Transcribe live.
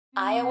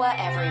Iowa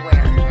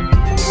Everywhere.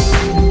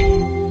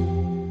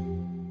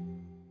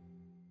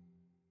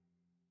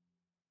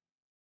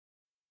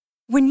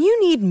 When you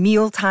need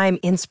mealtime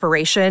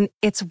inspiration,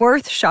 it's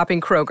worth shopping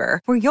Kroger,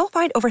 where you'll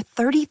find over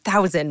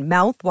 30,000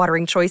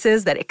 mouth-watering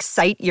choices that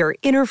excite your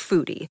inner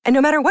foodie. And no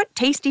matter what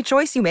tasty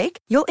choice you make,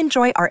 you'll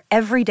enjoy our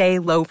everyday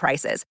low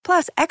prices,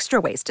 plus extra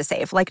ways to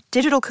save, like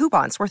digital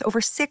coupons worth over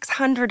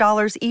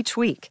 $600 each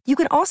week. You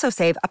can also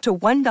save up to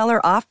 $1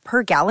 off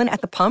per gallon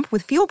at the pump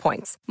with fuel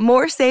points.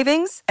 More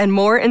savings and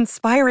more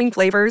inspiring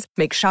flavors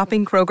make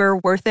shopping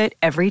Kroger worth it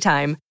every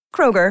time.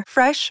 Kroger,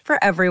 fresh for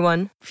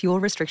everyone. Fuel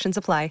restrictions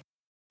apply.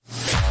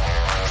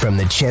 From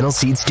the Channel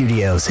Seed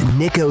Studios,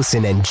 Nick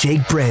Osen and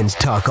Jake Brend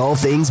talk all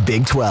things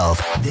Big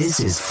 12. This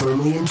is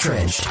Firmly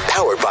Entrenched,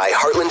 powered by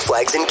Heartland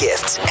Flags and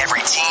Gifts.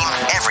 Every team,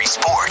 every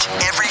sport,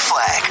 every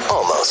flag,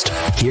 almost.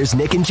 Here's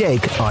Nick and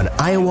Jake on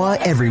Iowa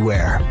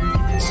Everywhere.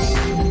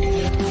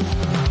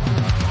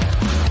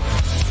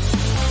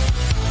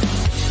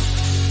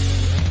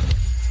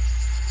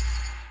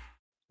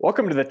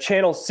 Welcome to the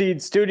Channel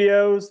Seed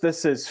Studios.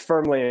 This is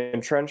Firmly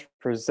Entrenched,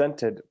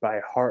 presented by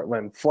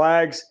Heartland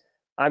Flags.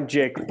 I'm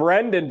Jake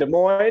Brend in Des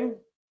Moines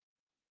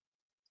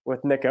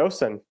with Nick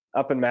Osen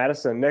up in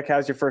Madison. Nick,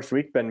 how's your first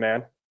week been,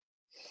 man?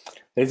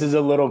 This is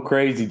a little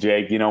crazy,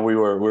 Jake. You know, we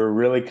were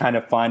really kind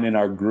of finding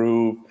our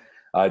groove,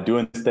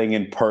 doing this thing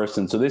in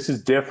person. So this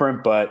is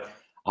different, but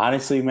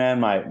honestly, man,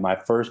 my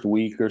first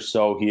week or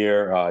so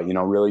here,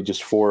 really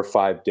just 4 or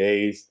 5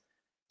 days,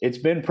 it's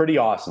been pretty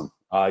awesome.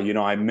 I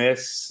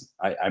miss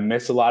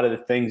a lot of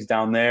the things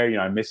down there. You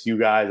know, I miss you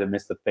guys. I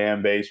miss the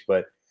fan base,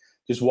 but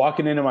just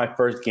walking into my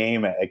first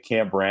game at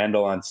Camp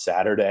Randall on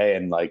Saturday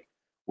and like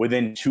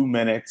within 2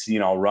 minutes,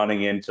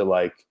 running into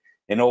like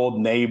an old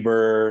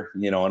neighbor,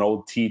 an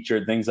old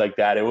teacher, things like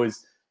that. It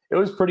was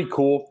pretty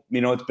cool.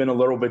 It's been a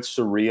little bit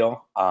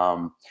surreal.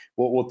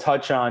 We'll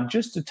touch on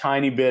just a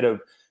tiny bit of,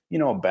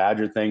 a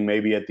Badger thing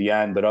maybe at the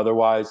end, but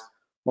otherwise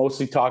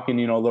mostly talking,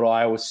 a little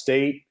Iowa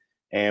State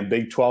and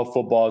Big 12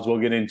 football as we'll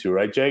get into,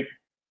 right, Jake?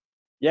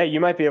 Yeah,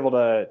 you might be able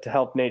to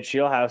help Nate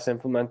Shieldhouse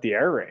implement the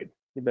air raid.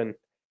 You've been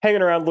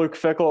hanging around Luke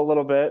Fickell a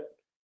little bit,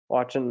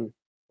 watching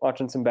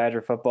some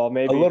Badger football,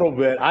 maybe a little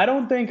bit. I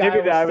don't think maybe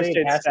the Iowa State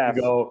State staff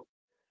to go.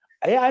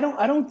 Yeah,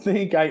 I don't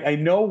think I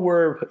know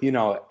we're,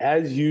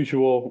 as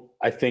usual,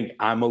 I think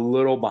I'm a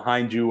little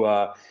behind you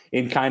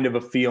in kind of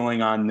a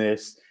feeling on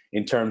this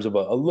in terms of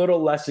a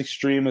little less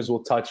extreme as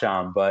we'll touch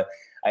on. But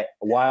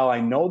while I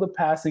know the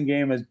passing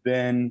game has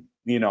been,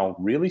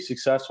 really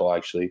successful,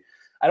 actually,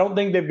 I don't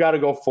think they've got to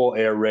go full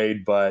air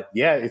raid, but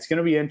yeah, it's going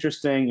to be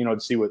interesting, to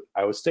see what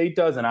Iowa State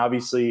does. And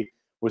obviously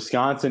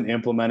Wisconsin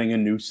implementing a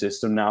new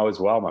system now as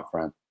well, my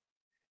friend.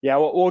 Yeah,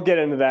 we'll get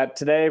into that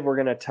today. We're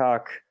going to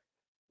talk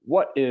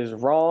what is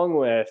wrong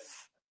with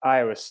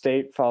Iowa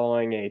State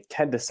following a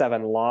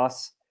 10-7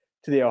 loss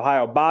to the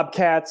Ohio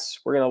Bobcats.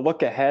 We're going to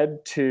look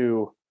ahead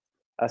to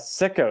a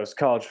sickos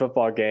college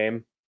football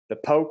game. The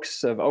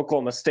Pokes of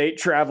Oklahoma State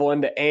travel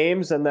into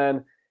Ames, and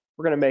then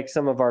we're going to make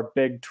some of our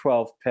Big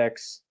 12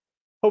 picks.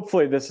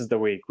 Hopefully this is the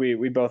week.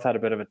 We both had a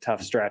bit of a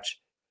tough stretch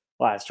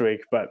last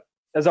week, but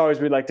as always,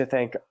 we'd like to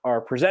thank our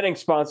presenting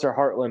sponsor,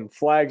 Heartland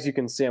Flags. You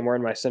can see I'm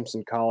wearing my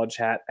Simpson College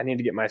hat. I need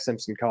to get my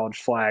Simpson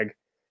College flag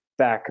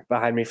back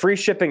behind me. Free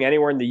shipping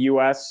anywhere in the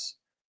U.S.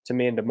 to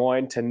me in Des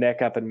Moines, to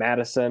Nick up in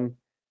Madison,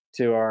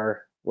 to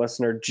our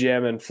listener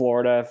Jim in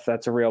Florida, if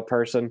that's a real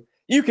person.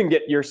 You can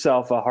get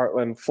yourself a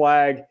Heartland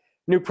flag.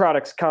 New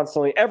products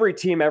constantly, every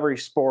team, every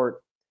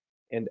sport,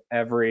 and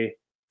every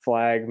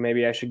flag.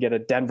 Maybe I should get a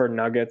Denver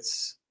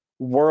Nuggets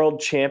World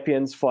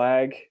Champions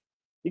flag.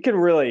 You can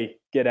really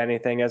get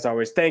anything. As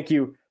always, thank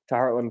you to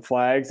Heartland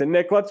Flags. And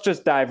Nick, let's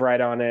just dive right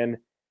on in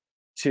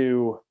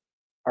to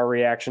our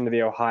reaction to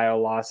the Ohio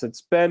loss. It's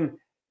been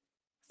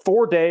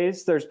 4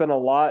 days. There's been a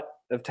lot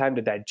of time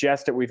to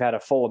digest it. We've had a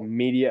full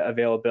media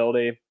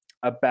availability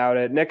about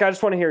it. Nick, I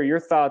just want to hear your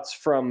thoughts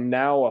from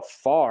now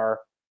afar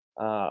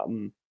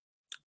on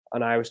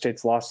Iowa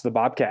State's loss to the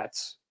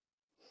Bobcats.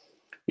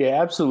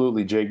 Yeah,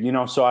 absolutely, Jake.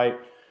 So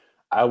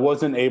I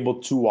wasn't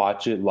able to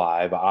watch it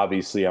live.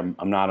 Obviously, I'm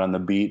not on the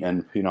beat,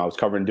 and I was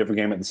covering a different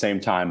game at the same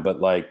time.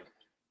 But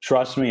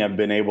trust me, I've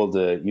been able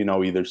to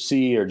either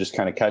see or just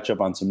kind of catch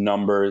up on some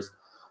numbers,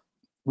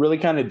 really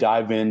kind of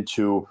dive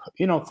into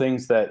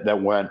things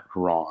that went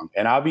wrong.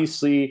 And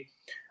obviously,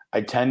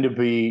 I tend to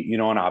be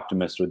an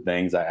optimist with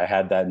things. I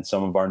had that in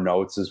some of our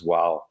notes as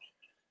well.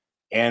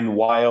 And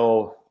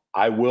while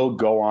I will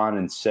go on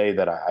and say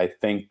that I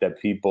think that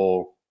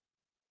people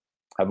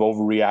have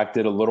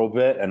overreacted a little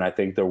bit, and I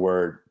think there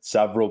were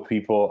several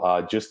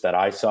people just that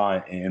I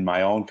saw in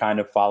my own kind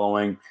of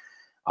following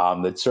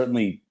that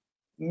certainly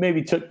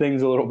maybe took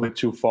things a little bit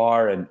too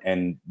far,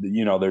 and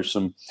there's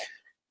some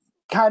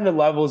kind of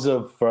levels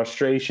of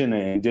frustration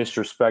and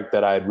disrespect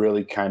that I had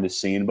really kind of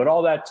seen. But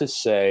all that to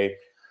say,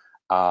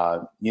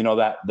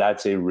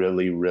 that's a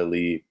really,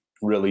 really,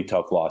 really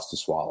tough loss to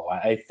swallow.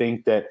 I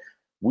think that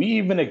we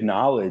even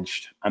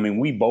acknowledged,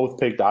 we both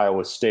picked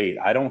Iowa State.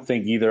 I don't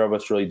think either of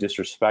us really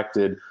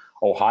disrespected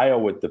Ohio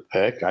with the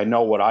pick. I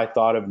know what I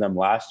thought of them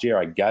last year.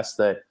 I guess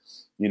that,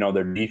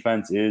 their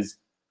defense is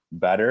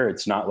better.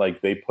 It's not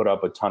like they put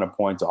up a ton of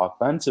points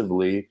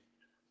offensively.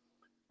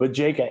 But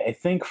Jake, I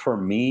think for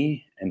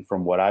me and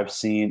from what I've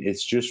seen,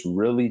 it's just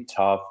really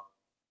tough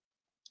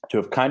to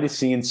have kind of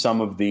seen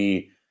some of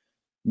the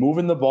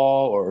moving the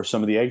ball or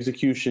some of the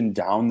execution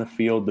down the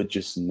field, but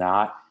just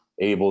not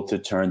able to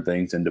turn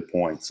things into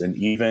points. And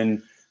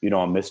even,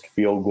 a missed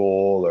field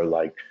goal or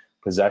like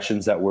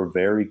possessions that were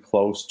very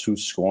close to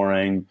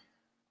scoring.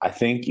 I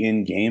think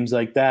in games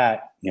like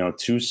that,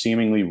 two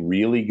seemingly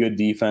really good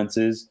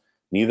defenses,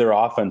 neither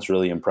offense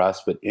really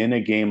impressed, but in a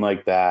game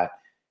like that,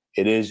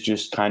 it is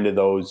just kind of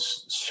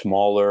those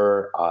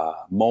smaller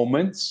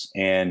moments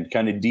and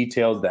kind of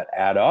details that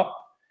add up.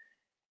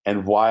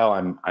 And while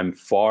I'm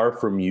far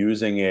from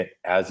using it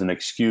as an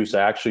excuse,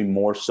 I actually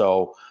more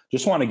so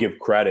just want to give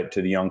credit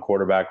to the young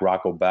quarterback,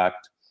 Rocco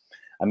Becht.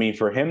 I mean,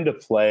 for him to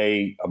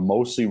play a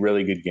mostly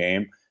really good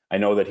game, I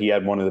know that he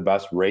had one of the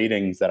best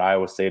ratings that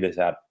Iowa State has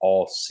had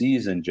all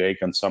season, Jake,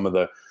 on some of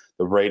the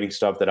rating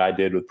stuff that I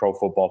did with Pro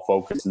Football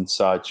Focus and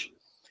such.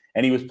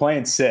 And he was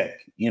playing sick,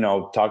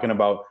 talking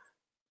about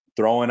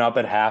throwing up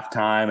at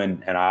halftime.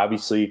 And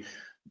obviously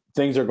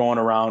things are going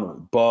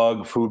around,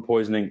 bug, food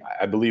poisoning.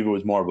 I believe it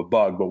was more of a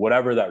bug, but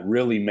whatever that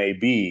really may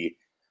be,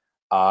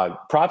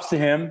 props to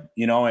him,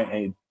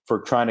 and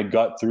for trying to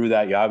gut through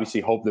that. You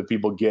obviously hope that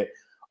people get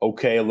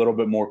okay a little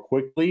bit more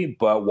quickly,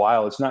 but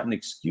while it's not an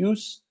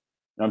excuse,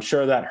 I'm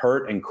sure that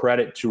hurt, and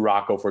credit to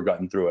Rocco for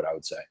gutting through it, I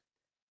would say.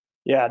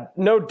 Yeah,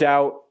 no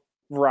doubt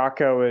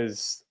Rocco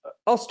is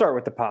 – I'll start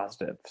with the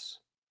positives,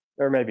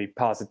 or maybe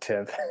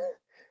positive.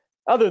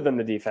 Other than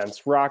the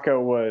defense,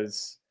 Rocco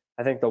was,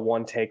 I think, the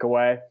one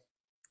takeaway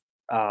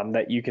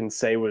that you can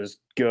say was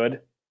good,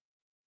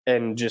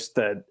 and just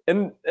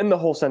in the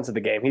whole sense of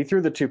the game. He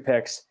threw the 2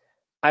 picks.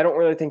 I don't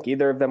really think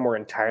either of them were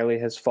entirely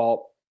his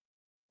fault.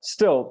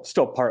 Still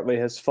partly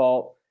his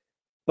fault.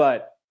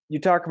 But you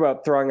talk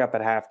about throwing up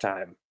at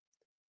halftime.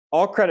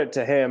 All credit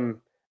to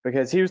him,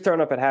 because he was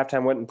thrown up at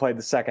halftime, went and played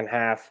the second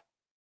half.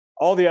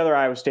 All the other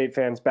Iowa State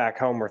fans back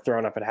home were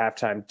thrown up at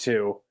halftime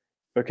too,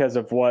 because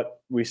of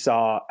what we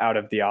saw out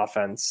of the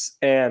offense.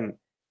 And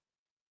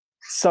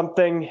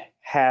something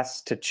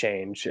has to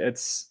change.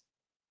 It's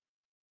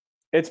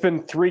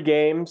been 3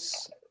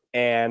 games,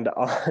 and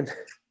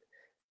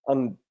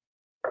on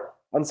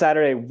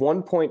Saturday,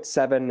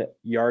 1.7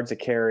 yards a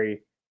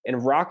carry,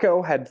 and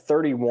Rocco had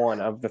 31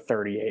 of the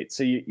 38.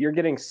 So you're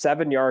getting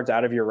 7 yards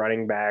out of your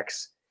running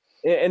backs.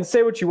 And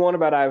say what you want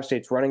about Iowa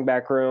State's running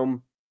back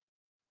room,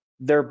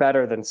 they're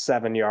better than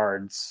 7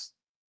 yards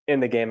in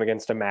the game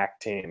against a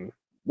MAC team.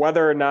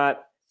 Whether or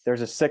not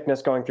there's a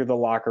sickness going through the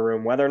locker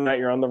room, whether or not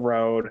you're on the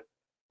road,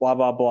 blah,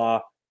 blah,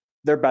 blah,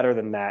 they're better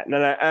than that. And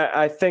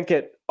I think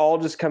it all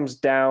just comes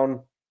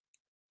down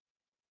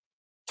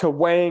to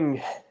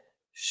weighing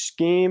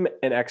scheme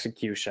and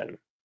execution.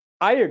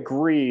 I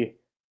agree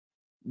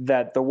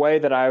that the way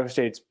that Iowa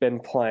State's been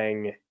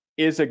playing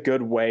is a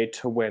good way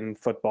to win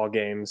football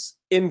games.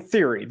 In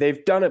theory,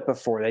 they've done it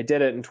before. They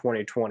did it in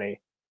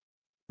 2020.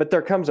 But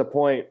there comes a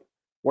point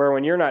where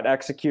when you're not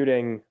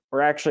executing,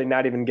 or actually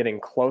not even getting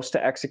close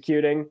to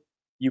executing,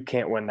 you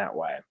can't win that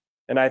way.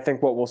 And I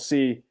think what we'll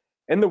see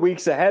in the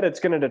weeks ahead, it's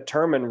going to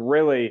determine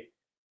really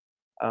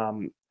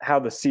how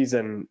the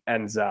season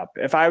ends up.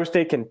 If Iowa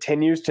State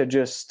continues to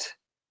just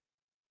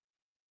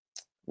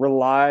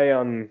rely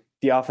on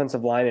the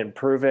offensive line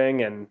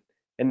improving and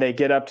they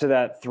get up to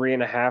that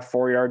 3.5,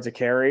 4 yards a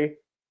carry,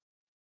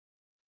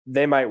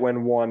 they might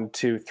win 1,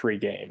 2, 3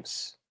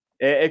 games.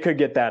 It could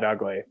get that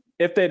ugly.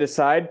 If they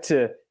decide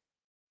to,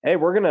 hey,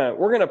 we're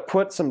gonna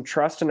put some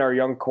trust in our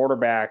young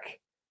quarterback.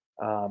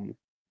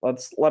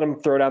 Let's let him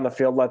throw down the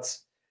field.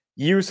 Let's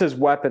use his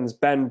weapons,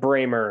 Ben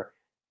Bramer,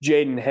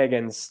 Jaden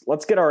Higgins.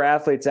 Let's get our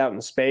athletes out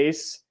in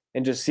space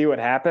and just see what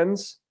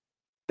happens.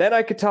 Then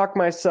I could talk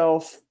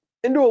myself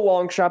into a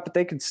long shot, but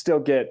they could still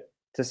get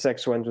to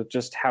 6 wins with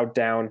just how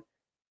down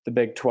the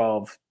Big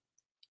 12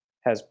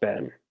 has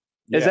been.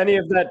 Yeah. Is any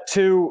of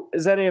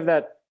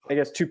that, I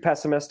guess, too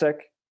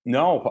pessimistic?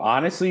 No,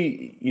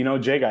 honestly,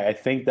 Jake, I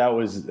think that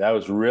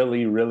was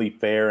really, really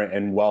fair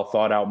and well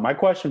thought out. My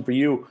question for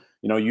you,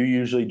 you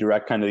usually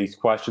direct kind of these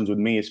questions with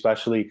me,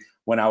 especially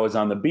when I was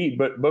on the beat.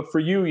 But for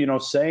you,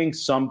 saying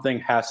something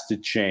has to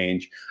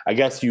change. I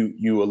guess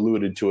you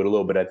alluded to it a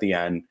little bit at the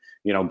end,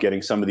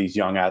 getting some of these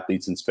young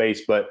athletes in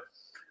space, but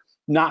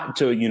not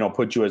to,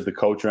 put you as the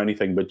coach or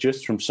anything, but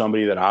just from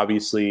somebody that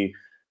obviously,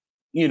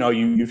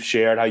 you've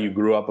shared how you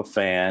grew up a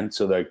fan.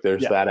 So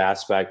there's that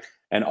aspect.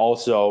 And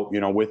also,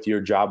 with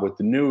your job with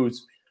the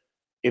news,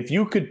 if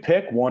you could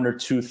pick 1 or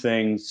 2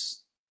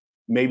 things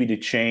maybe to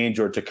change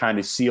or to kind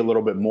of see a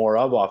little bit more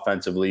of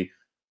offensively,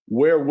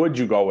 where would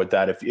you go with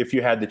that if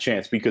you had the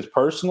chance? Because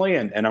personally,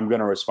 and I'm going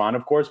to respond,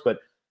 of course, but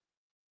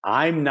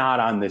I'm not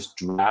on this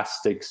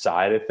drastic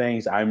side of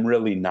things. I'm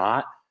really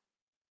not.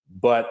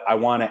 But I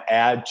want to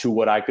add to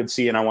what I could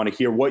see, and I want to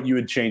hear what you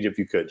would change if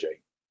you could,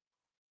 Jake.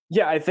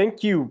 Yeah, I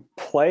think you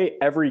play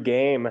every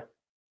game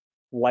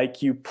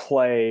like you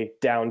play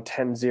down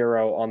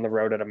 10-0 on the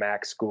road at a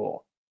MAC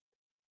school.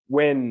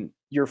 When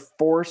you're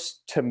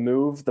forced to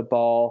move the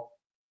ball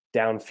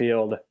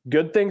downfield.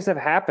 Good things have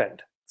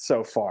happened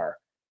so far.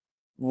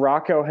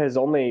 Rocco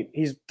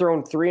he's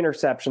thrown 3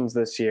 interceptions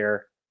this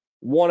year.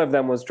 One of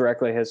them was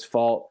directly his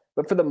fault.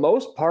 But for the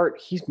most part,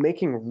 he's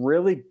making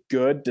really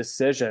good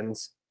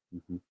decisions.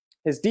 Mm-hmm.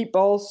 His deep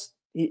balls,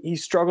 he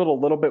struggled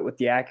a little bit with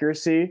the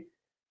accuracy,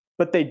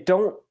 but they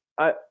don't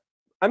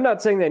I'm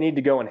not saying they need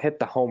to go and hit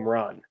the home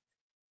run.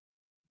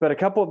 But a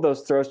couple of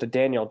those throws to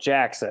Daniel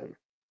Jackson,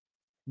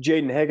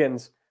 Jaden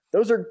Higgins,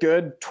 those are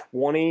good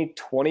 20,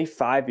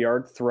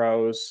 25-yard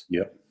throws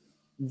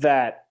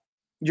that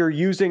you're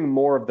using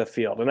more of the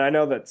field. And I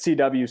know that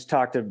CW's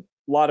talked a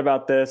lot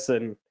about this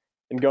and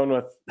going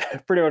with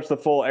pretty much the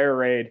full air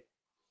raid.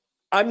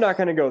 I'm not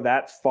going to go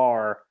that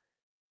far.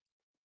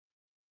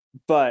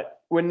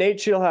 But when Nate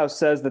Scheelhaus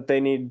says that they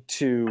need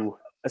to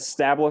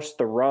establish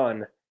the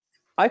run,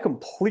 I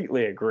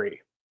completely agree.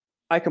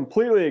 I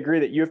completely agree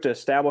that you have to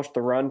establish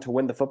the run to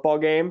win the football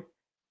game,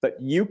 but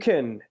you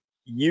can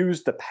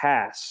use the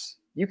pass.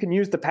 You can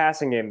use the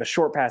passing game, the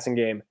short passing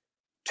game,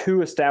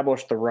 to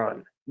establish the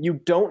run. You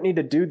don't need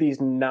to do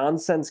these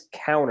nonsense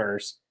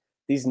counters,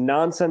 these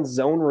nonsense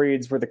zone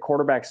reads where the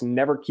quarterback's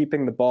never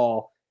keeping the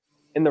ball.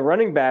 In the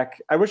running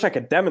back, I wish I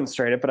could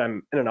demonstrate it, but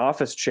I'm in an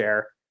office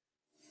chair.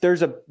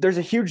 There's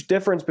a huge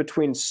difference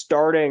between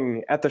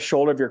starting at the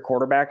shoulder of your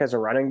quarterback as a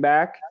running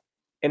back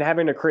and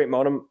having to create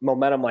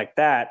momentum like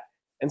that.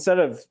 Instead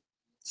of,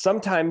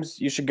 sometimes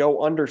you should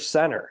go under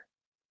center.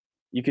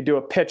 You could do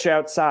a pitch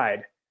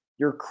outside.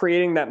 You're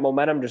creating that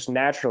momentum just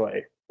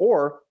naturally.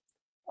 Or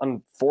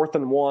on 4th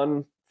and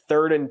 1,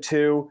 3rd and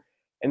 2,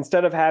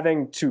 instead of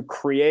having to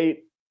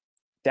create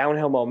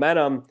downhill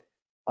momentum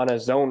on a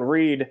zone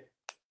read,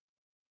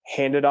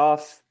 hand it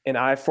off in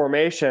I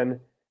formation,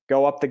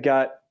 go up the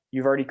gut.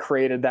 You've already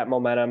created that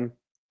momentum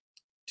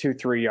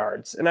 2-3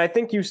 yards. And I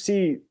think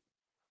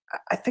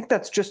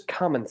that's just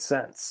common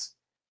sense.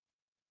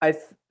 I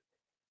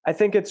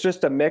think it's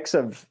just a mix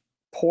of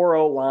poor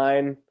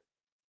O-line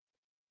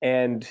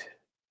and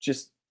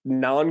just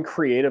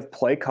non-creative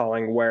play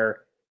calling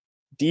where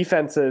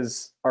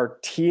defenses are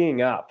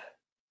teeing up.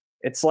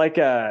 It's like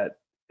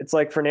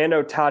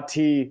Fernando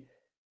Tati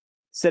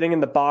sitting in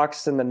the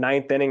box in the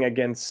 9th inning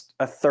against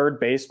a third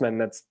baseman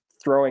that's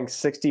throwing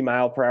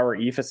 60-mile-per-hour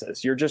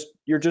ephesus. You're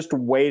just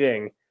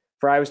waiting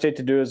for Iowa State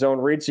to do a zone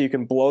read so you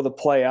can blow the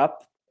play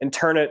up and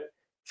turn it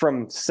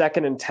from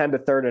 2nd and 10 to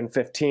 3rd and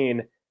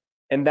 15.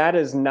 And that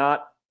is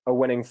not a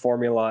winning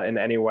formula in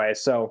any way.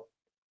 So,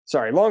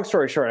 sorry, long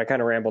story short, I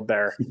kind of rambled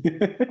there.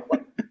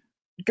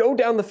 Go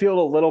down the field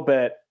a little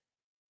bit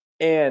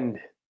and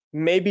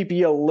maybe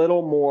be a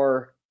little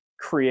more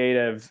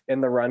creative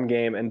in the run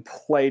game and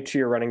play to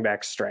your running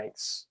back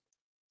strengths.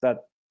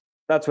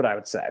 That's what I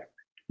would say.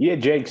 Yeah,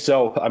 Jake.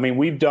 So, I mean,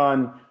 we've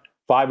done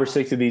 5 or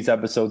 6 of these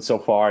episodes so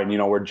far, and,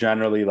 we're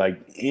generally like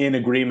in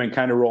agreement,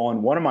 kind of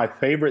rolling. One of my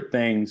favorite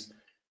things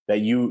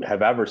that you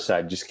have ever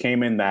said just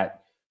came in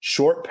that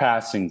short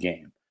passing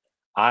game.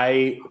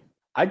 I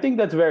think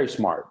that's very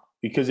smart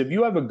because if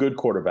you have a good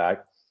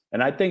quarterback,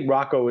 and I think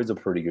Rocco is a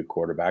pretty good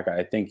quarterback,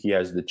 I think he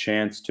has the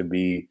chance to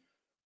be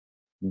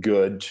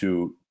good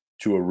to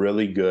a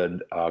really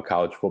good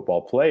college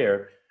football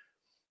player.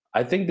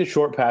 I think the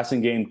short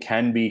passing game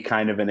can be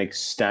kind of an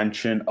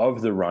extension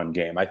of the run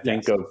game. I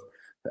think of,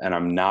 and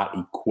I'm not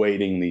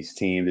equating these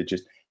teams, it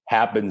just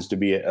happens to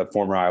be a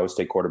former Iowa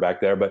State quarterback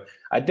there, but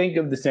I think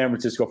of the San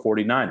Francisco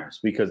 49ers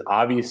because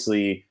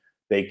obviously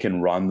they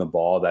can run the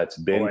ball. That's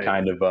been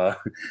kind of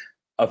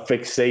a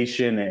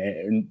fixation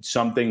and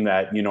something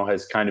that,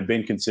 has kind of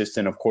been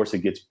consistent. Of course, it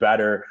gets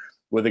better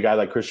with a guy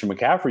like Christian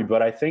McCaffrey,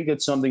 but I think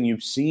it's something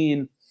you've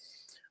seen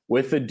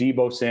with the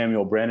Deebo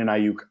Samuel, Brandon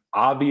Ayuk.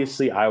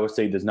 Obviously, Iowa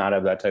State does not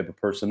have that type of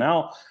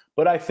personnel,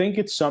 but I think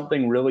it's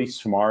something really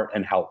smart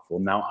and helpful.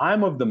 Now,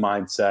 I'm of the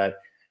mindset,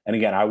 and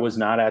again, I was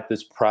not at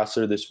this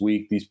presser this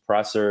week. These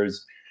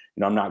pressers,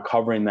 I'm not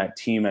covering that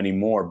team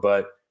anymore,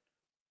 but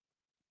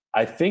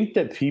I think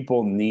that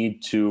people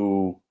need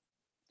to,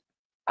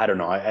 I don't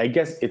know, I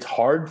guess it's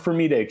hard for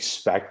me to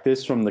expect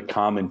this from the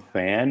common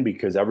fan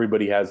because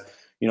everybody has,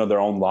 their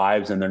own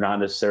lives and they're not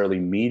necessarily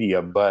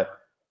media, but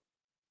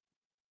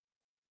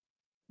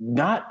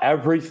not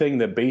everything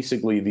that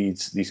basically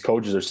these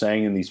coaches are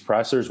saying in these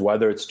pressers,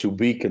 whether it's to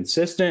be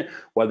consistent,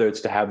 whether it's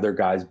to have their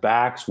guys'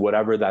 backs,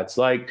 whatever that's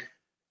like,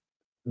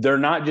 they're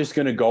not just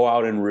going to go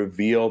out and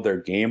reveal their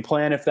game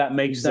plan, if that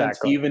makes sense,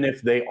 even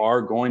if they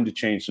are going to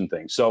change some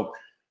things. So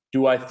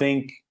do I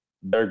think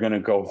they're going to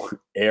go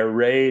air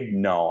raid?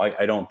 No,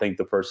 I don't think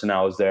the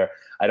personnel is there.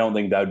 I don't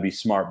think that would be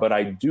smart. But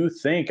I do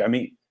think,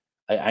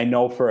 I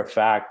know for a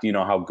fact,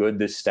 how good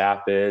this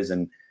staff is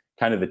and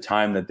kind of the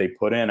time that they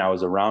put in. I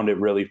was around it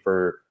really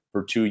for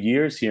 2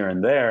 years here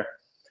and there.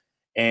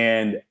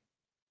 And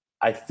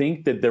I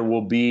think that there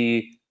will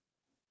be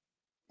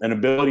an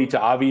ability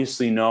to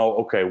obviously know,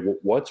 okay,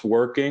 what's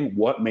working,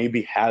 what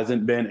maybe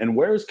hasn't been, and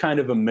where's kind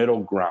of a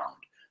middle ground.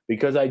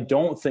 Because I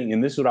don't think,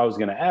 and this is what I was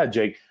going to add,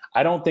 Jake,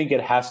 I don't think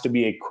it has to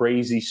be a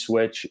crazy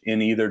switch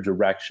in either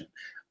direction.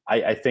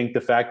 I think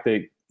the fact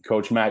that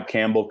Coach Matt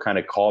Campbell kind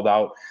of called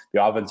out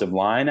the offensive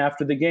line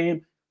after the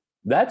game,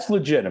 that's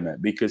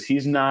legitimate because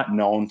he's not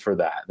known for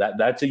that.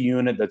 That's a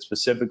unit that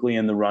specifically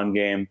in the run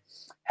game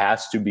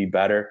has to be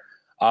better.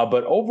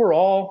 But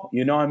overall,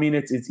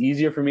 it's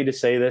easier for me to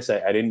say this.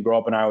 I didn't grow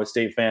up an Iowa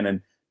State fan,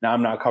 and now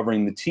I'm not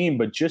covering the team,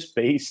 but just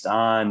based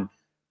on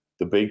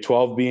the Big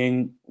 12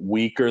 being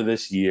weaker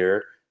this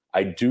year,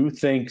 I do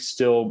think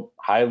still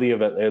highly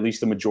of at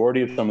least the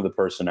majority of some of the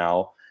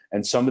personnel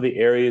and some of the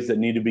areas that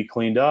need to be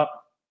cleaned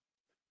up.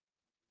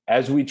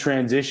 As we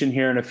transition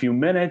here in a few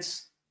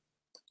minutes,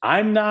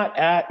 I'm not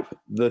at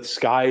the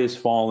sky is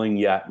falling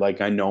yet, like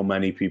I know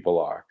many people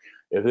are.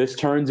 If this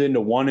turns into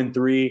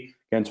 1-3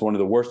 against one of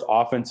the worst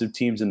offensive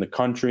teams in the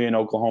country in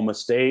Oklahoma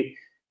State,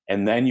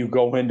 and then you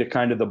go into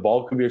kind of the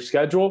bulk of your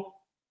schedule,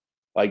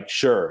 like,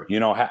 sure,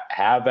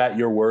 have at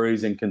your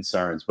worries and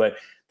concerns. But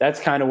that's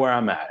kind of where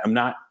I'm at. I'm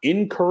not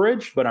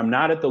encouraged, but I'm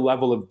not at the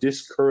level of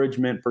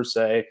discouragement per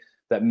se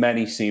that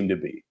many seem to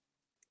be.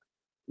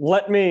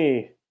 Let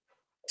me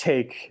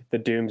take the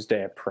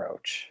doomsday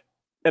approach.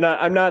 And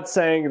I'm not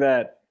saying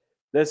that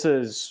this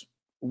is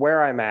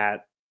where I'm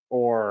at,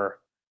 or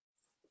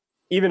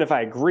even if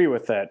I agree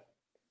with it,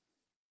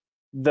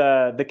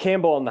 the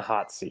Campbell in the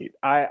hot seat.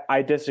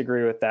 I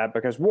disagree with that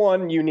because,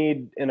 one, you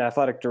need an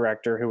athletic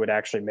director who would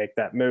actually make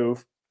that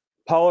move.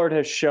 Pollard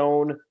has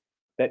shown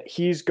that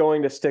he's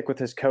going to stick with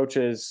his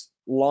coaches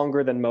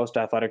longer than most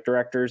athletic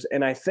directors.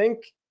 And I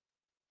think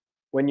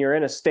when you're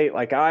in a state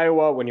like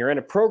Iowa, when you're in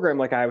a program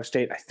like Iowa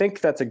State, I think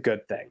that's a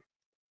good thing.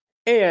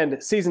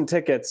 And season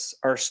tickets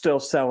are still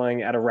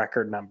selling at a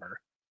record number.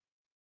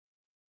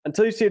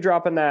 Until you see a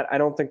drop in that, I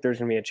don't think there's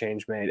going to be a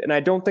change made. And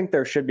I don't think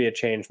there should be a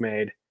change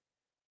made.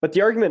 But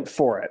the argument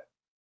for it,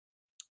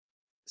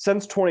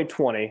 since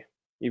 2020,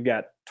 you've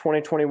got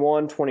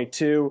 2021,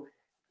 22,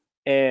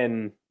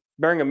 and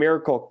bearing a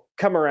miracle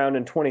come around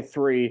in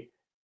 23,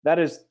 that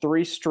is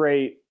 3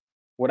 straight,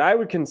 what I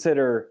would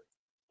consider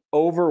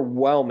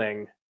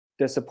overwhelming,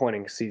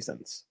 disappointing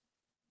seasons.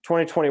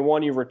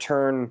 2021, you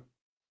return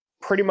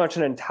pretty much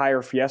an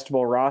entire Fiesta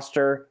Bowl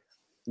roster.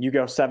 You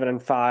go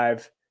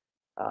 7-5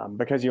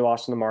 because you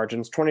lost in the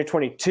margins.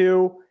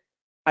 2022,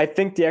 I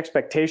think the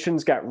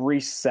expectations got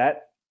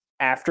reset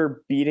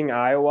after beating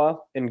Iowa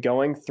and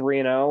going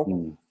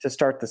 3-0 to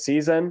start the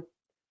season.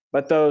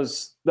 But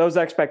those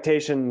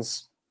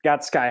expectations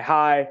got sky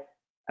high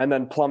and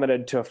then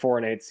plummeted to a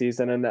 4-8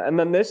 season. And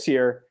then this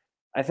year,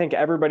 I think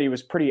everybody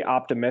was pretty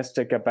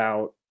optimistic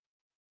about,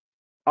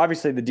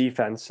 obviously, the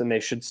defense, and they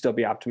should still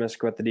be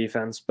optimistic about the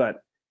defense,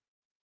 but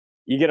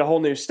you get a whole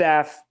new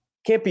staff,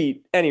 can't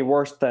be any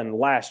worse than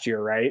last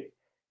year, right?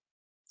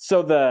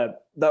 So the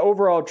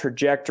overall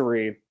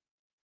trajectory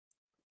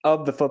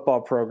of the football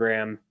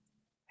program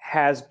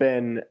has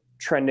been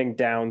trending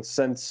down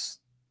since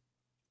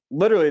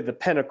literally the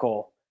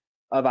pinnacle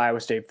of Iowa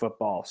State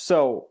football.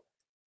 So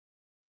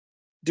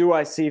do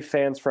I see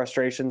fans'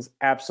 frustrations?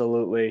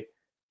 Absolutely.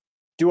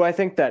 Do I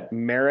think that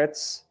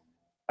merits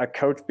a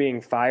coach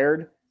being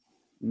fired?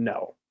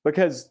 No,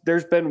 because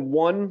there's been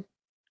one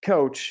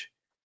coach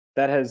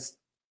that has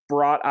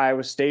brought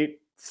Iowa State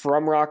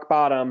from rock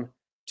bottom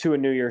to a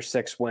New Year's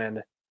 6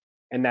 win,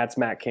 and that's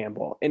Matt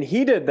Campbell. And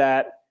he did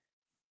that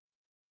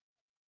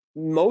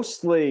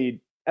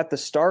mostly at the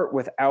start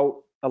without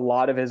a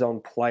lot of his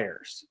own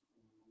players.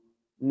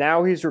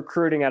 Now he's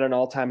recruiting at an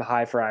all-time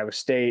high for Iowa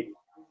State.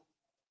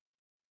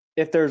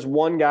 If there's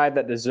one guy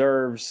that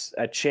deserves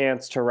a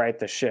chance to right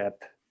the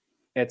ship,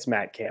 it's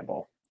Matt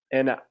Campbell.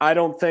 And I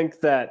don't think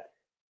that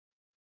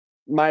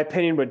my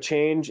opinion would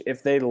change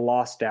if they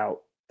lost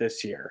out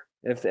this year.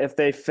 If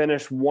they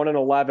finish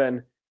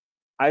 1-11,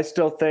 I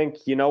still think,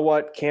 you know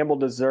what, Campbell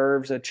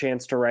deserves a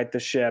chance to right the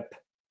ship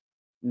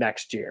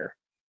next year.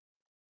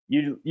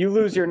 You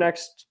lose your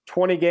next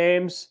 20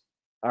 games,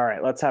 all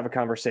right, let's have a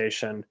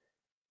conversation.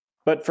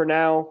 But for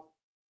now,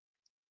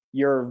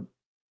 you're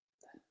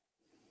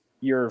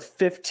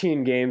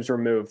 15 games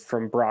removed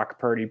from Brock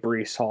Purdy,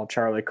 Breece Hall,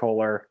 Charlie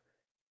Kohler.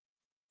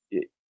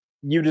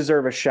 You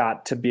deserve a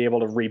shot to be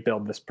able to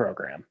rebuild this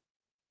program.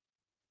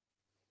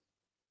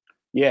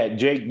 Yeah,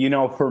 Jake,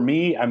 for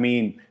me, I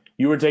mean,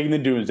 you were taking the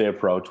doomsday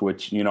approach,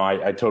 which,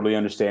 I totally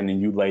understand,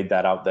 and you laid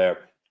that out there.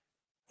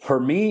 For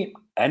me,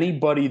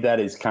 anybody that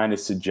is kind of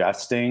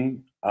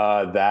suggesting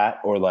that,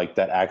 or like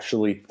that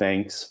actually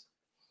thinks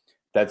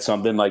that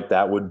something like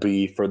that would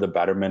be for the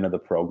betterment of the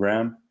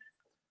program,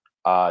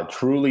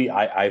 truly,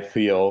 I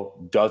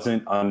feel,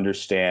 doesn't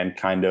understand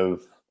kind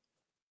of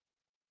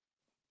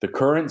the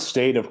current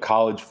state of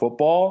college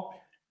football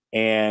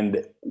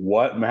and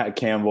what Matt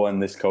Campbell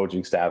and this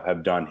coaching staff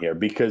have done here.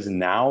 Because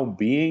now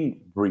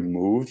being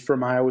removed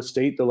from Iowa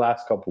State the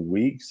last couple of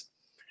weeks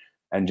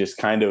and just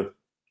kind of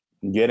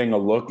getting a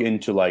look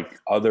into like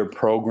other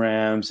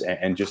programs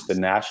and just the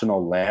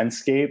national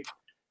landscape,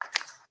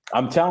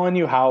 I'm telling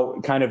you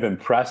how kind of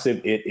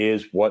impressive it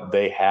is what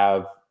they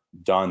have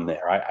done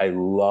there. I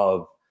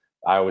love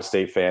Iowa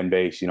State fan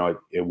base.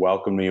 It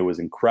welcomed me. It was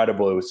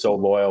incredible. It was so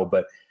loyal.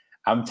 But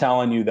I'm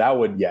telling you,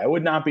 it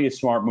would not be a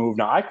smart move.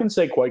 Now, I can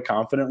say quite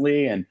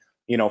confidently, and,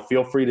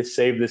 feel free to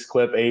save this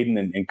clip, Aiden,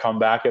 and come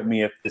back at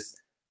me if this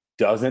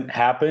doesn't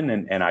happen.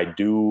 And I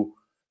do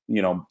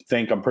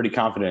think I'm pretty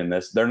confident in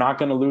this. They're not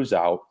going to lose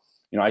out.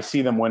 I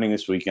see them winning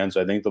this weekend,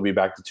 so I think they'll be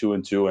back to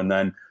 2-2. And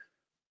then,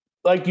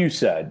 like you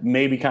said,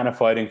 maybe kind of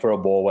fighting for a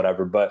bowl,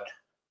 whatever. But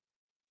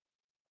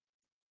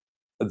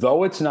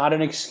though it's not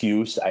an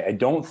excuse, I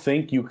don't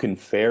think you can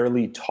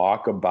fairly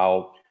talk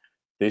about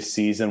this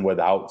season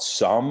without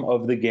some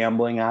of the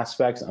gambling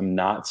aspects. I'm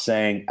not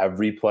saying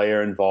every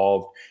player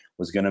involved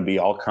was going to be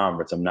all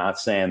conference. I'm not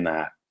saying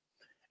that.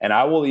 And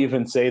I will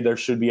even say there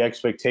should be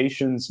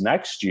expectations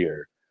next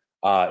year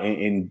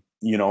in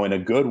a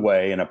good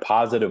way, in a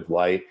positive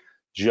light,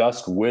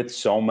 just with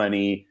so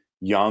many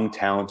young,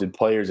 talented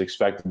players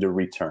expected to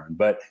return.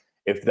 But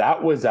if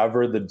that was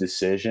ever the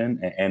decision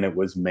and it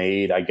was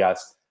made, I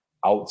guess,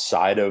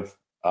 outside of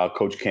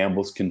Coach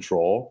Campbell's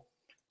control,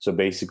 so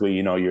basically,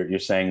 you're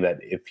saying that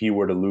if he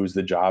were to lose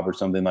the job or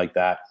something like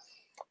that,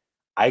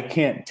 I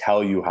can't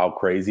tell you how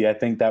crazy I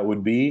think that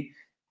would be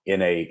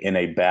in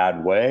a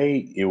bad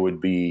way. It would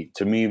be,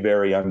 to me,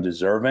 very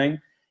undeserving.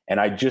 And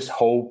I just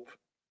hope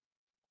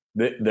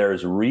that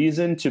there's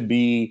reason to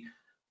be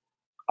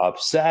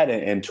upset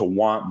and to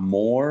want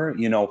more,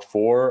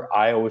 for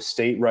Iowa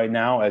State right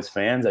now as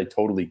fans. I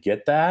totally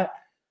get that.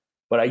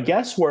 But I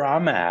guess where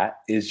I'm at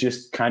is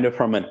just kind of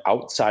from an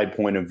outside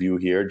point of view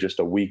here, just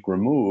a week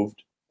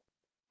removed.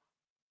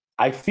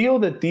 I feel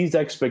that these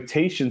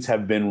expectations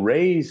have been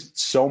raised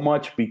so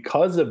much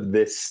because of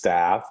this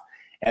staff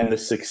and the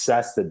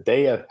success that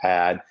they have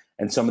had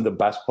and some of the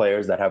best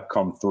players that have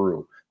come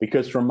through.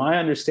 Because from my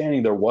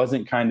understanding, there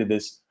wasn't kind of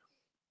this,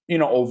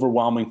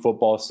 overwhelming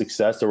football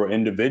success. There were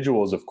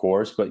individuals, of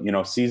course, but,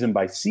 season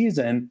by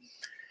season.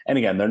 And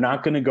again, they're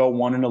not going to go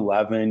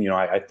 1-11.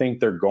 I think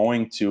they're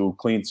going to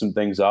clean some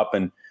things up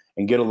and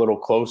get a little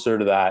closer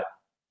to that,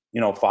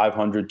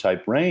 500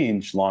 type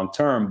range long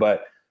term.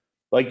 But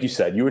like you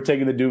said, you were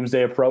taking the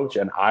doomsday approach,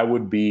 and I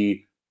would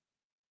be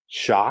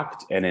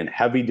shocked and in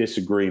heavy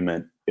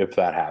disagreement if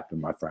that happened,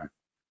 my friend.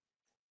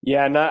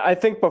 Yeah, and I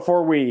think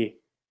before we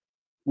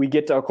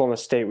get to Oklahoma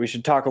State, we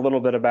should talk a little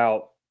bit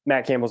about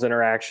Matt Campbell's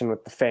interaction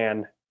with the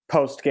fan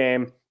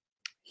post-game.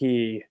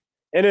 He,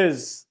 in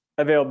his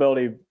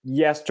availability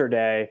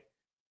yesterday,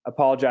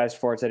 apologized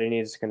for it, said he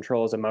needs to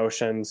control his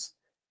emotions.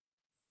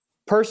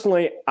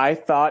 Personally, I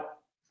thought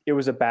it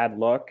was a bad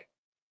look,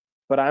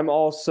 but I'm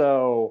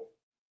also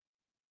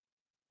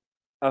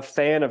a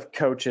fan of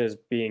coaches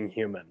being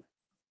human.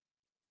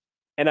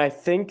 And I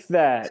think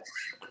that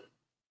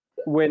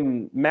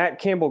when Matt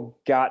Campbell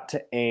got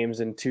to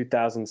Ames in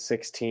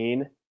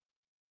 2016,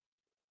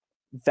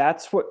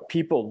 that's what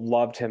people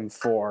loved him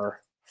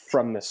for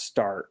from the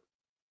start.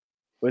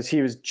 Was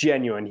he was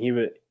genuine.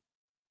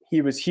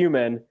 He was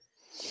human.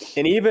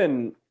 And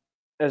even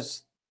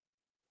as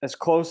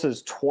close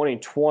as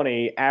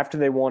 2020, after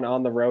they won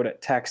on the road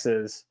at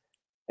Texas,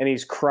 and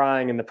he's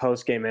crying in the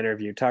post-game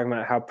interview, talking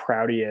about how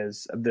proud he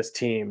is of this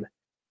team.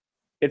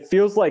 It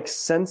feels like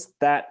since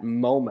that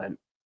moment,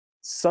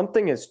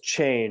 something has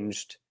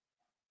changed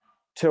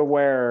to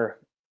where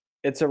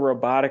it's a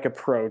robotic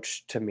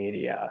approach to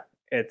media.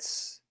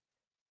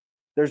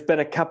 There's been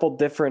a couple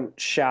different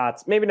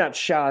shots, maybe not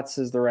shots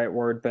is the right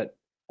word, but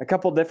a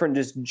couple different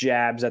just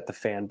jabs at the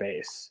fan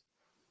base.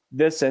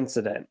 This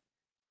incident.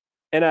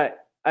 And I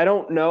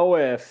don't know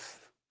if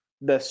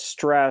the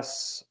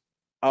stress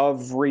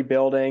of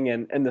rebuilding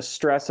and the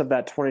stress of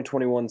that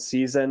 2021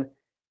 season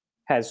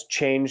has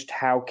changed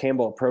how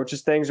Campbell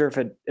approaches things, or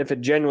if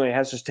it genuinely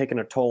has just taken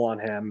a toll on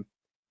him.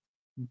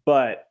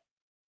 But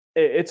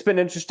it's been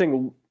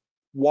interesting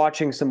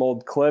watching some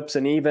old clips,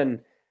 and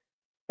even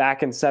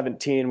back in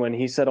 2017 when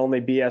he said only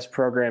BS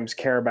programs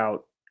care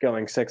about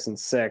going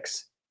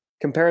 6-6.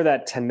 Compare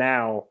that to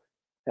now.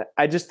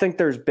 I just think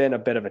there's been a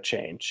bit of a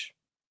change.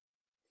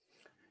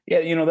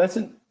 Yeah, that's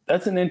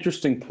an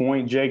interesting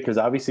point, Jake, because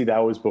obviously that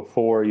was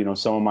before,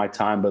 some of my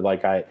time, but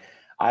like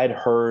I'd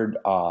heard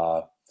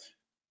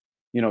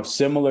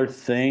similar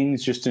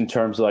things just in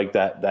terms of like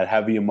that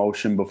heavy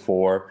emotion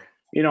before.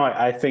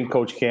 I think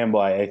Coach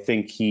Campbell, I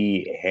think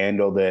he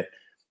handled it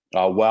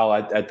well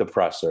at the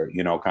presser,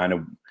 kind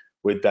of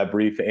with that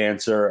brief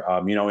answer,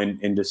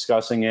 in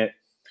discussing it.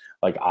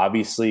 Like,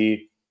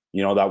 obviously,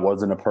 that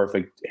wasn't a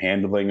perfect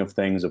handling of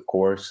things, of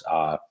course.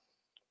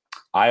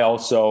 I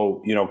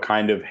also,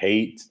 kind of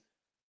hate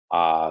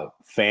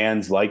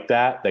fans like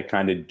that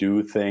kind of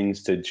do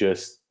things to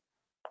just,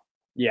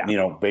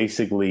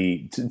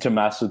 basically to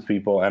mess with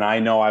people. And I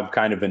know I'm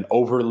kind of an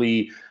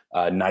overly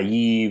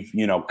naive,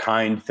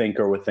 kind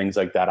thinker with things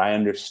like that. I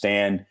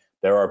understand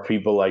there are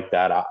people like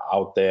that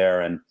out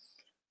there, and,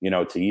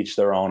 to each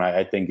their own.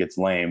 I think it's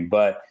lame,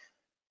 but,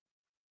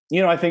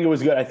 I think it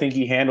was good. I think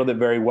he handled it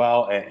very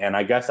well. And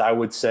I guess I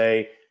would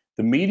say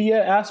the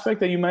media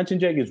aspect that you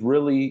mentioned, Jake, is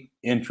really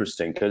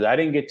interesting because I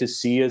didn't get to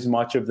see as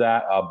much of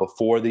that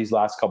before these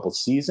last couple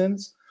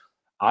seasons.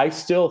 I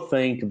still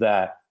think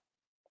that,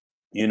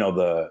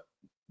 the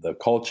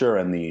culture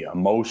and the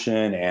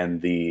emotion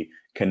and the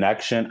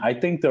connection, I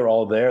think they're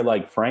all there.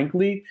 Like,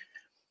 frankly,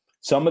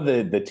 some of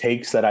the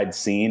takes that I'd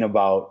seen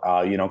about,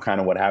 kind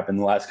of what happened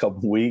the last couple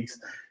of weeks,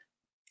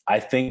 I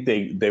think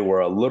they were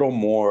a little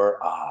more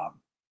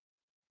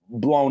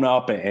blown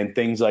up and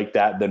things like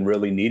that than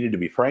really needed to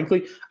be.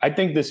 Frankly, I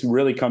think this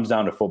really comes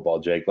down to football,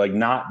 Jake. Like,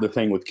 not the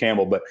thing with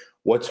Campbell, but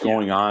what's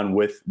going on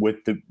with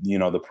the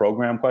the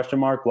program ?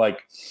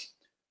 Like,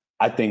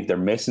 I think they're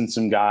missing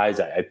some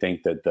guys. I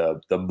think that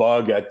the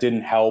bug that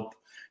didn't help.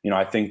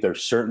 I think they're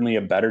certainly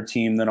a better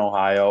team than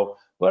Ohio.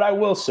 But I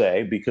will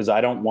say, because I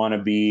don't want to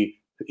be,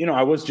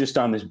 I was just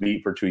on this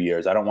beat for 2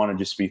 years. I don't want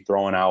to just be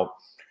throwing out,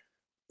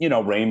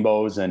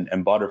 rainbows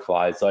and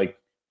butterflies. Like,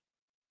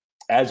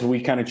 as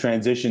we kind of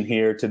transition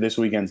here to this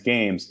weekend's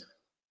games,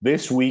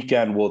 this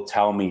weekend will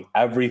tell me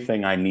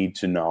everything I need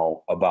to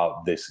know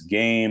about this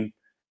game,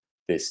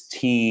 this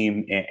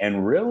team,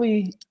 and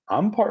really,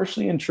 I'm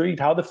partially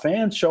intrigued how the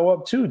fans show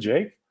up too,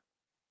 Jake.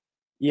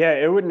 Yeah,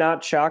 it would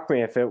not shock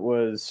me if it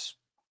was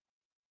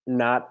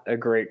not a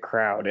great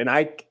crowd. And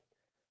I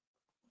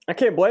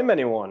can't blame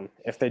anyone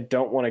if they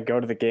don't want to go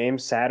to the game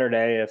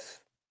Saturday,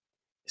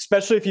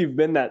 especially if you've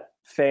been that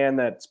fan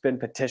that's been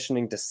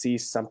petitioning to see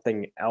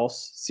something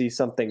else, see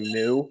something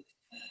new,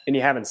 and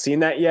you haven't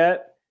seen that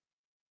yet.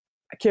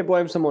 I can't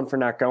blame someone for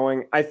not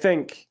going. I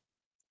think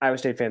Iowa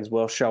State fans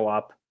will show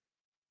up.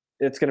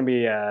 It's going to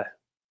be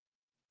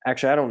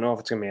actually, I don't know if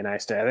it's going to be a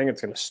nice day. I think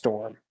it's going to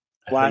storm.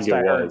 Last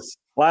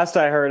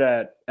I heard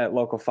at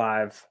Local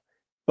 5.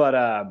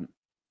 But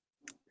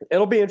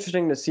it'll be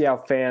interesting to see how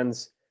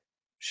fans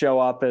show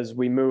up as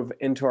we move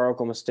into our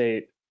Oklahoma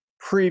State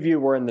preview.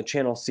 We're in the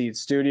Channel Seed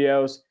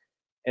studios,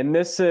 and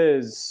this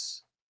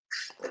is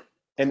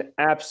an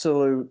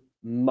absolute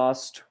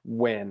must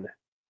win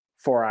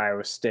for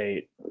Iowa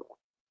State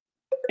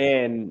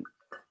and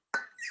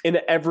in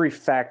every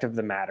fact of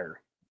the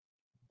matter,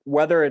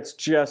 whether it's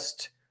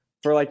just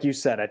for, like you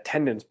said,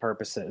 attendance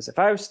purposes. If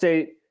Iowa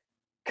State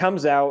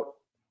comes out,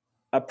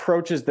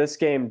 approaches this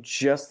game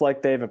just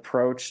like they've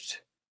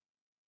approached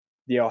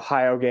the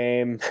Ohio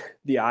game,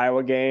 the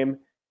Iowa game,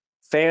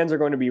 fans are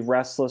going to be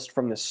restless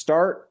from the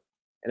start.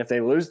 And if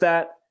they lose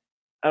that,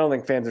 I don't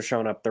think fans are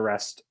showing up the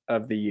rest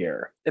of the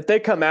year. If they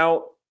come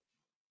out,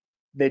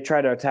 they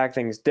try to attack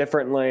things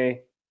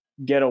differently,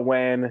 get a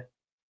win,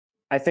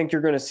 I think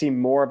you're going to see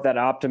more of that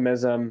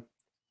optimism.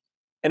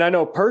 And I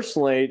know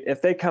personally,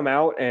 if they come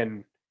out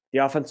and the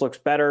offense looks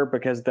better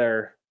because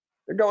they're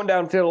going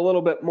downfield a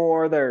little bit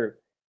more, they're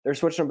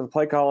switching up the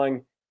play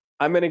calling,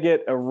 I'm going to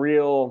get a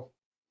real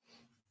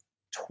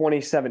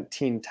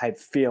 2017 type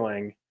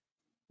feeling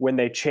when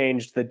they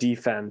changed the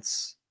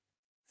defense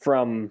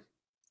from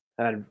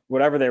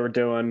whatever they were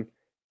doing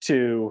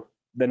to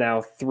the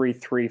now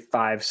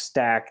 3-3-5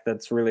 stack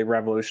that's really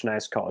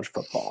revolutionized college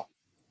football.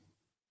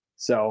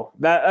 So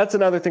that's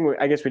another thing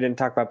I guess we didn't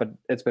talk about, but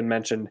it's been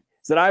mentioned,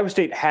 is that Iowa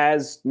State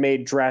has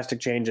made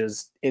drastic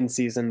changes in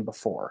season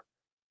before.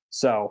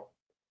 So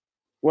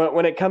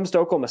when it comes to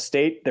Oklahoma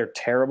State, they're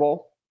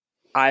terrible.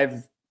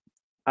 I've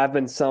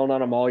been selling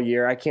on them all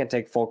year. I can't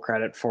take full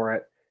credit for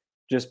it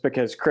just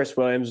because Chris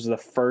Williams was the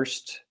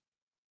first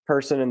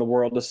person in the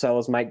world to sell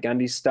his Mike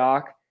Gundy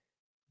stock,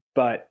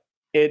 but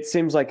it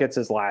seems like it's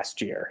his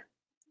last year.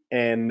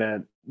 And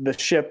the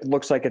ship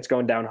looks like it's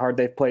going down hard.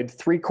 They've played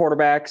 3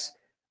 quarterbacks,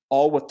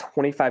 all with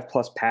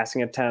 25-plus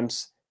passing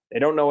attempts. They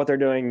don't know what they're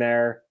doing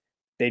there.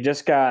 They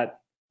just got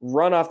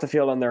run off the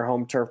field on their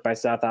home turf by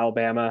South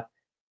Alabama.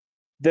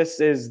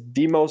 This is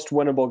the most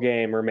winnable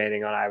game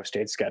remaining on Iowa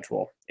State's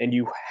schedule, and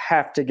you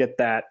have to get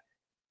that.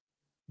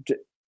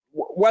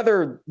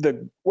 Whether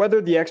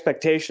the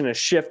expectation is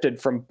shifted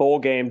from bowl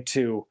game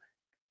to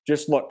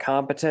just look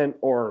competent,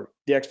 or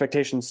the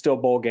expectation is still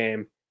bowl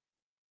game,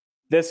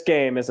 this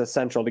game is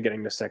essential to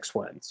getting to 6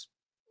 wins.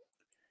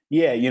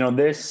 Yeah,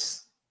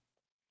 this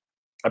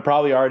I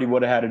probably already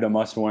would have had it a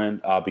must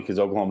win because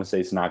Oklahoma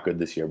State's not good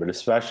this year, but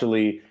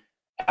especially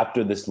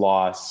after this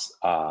loss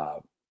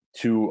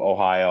to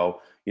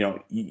Ohio,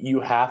 you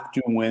have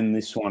to win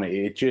this one.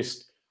 It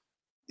just,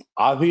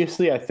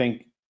 obviously, I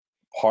think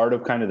part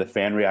of kind of the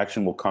fan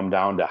reaction will come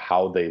down to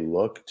how they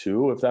look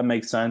too, if that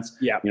makes sense.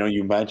 Yeah.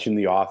 You mentioned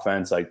the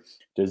offense, like,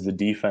 does the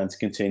defense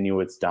continue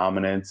its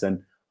dominance?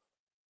 And,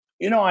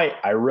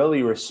 I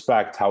really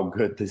respect how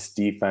good this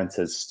defense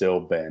has still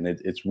been.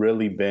 It's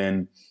really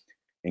been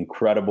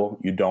incredible.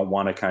 You don't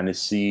want to kind of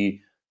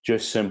see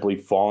just simply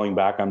falling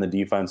back on the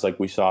defense like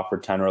we saw for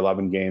 10 or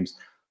 11 games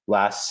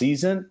last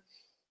season.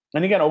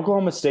 And again,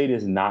 Oklahoma State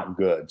is not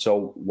good.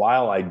 So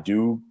while I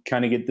do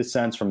kind of get the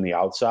sense from the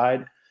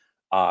outside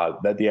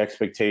that the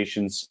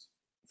expectations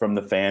from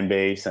the fan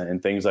base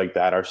and things like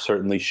that are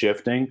certainly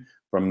shifting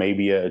from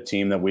maybe a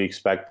team that we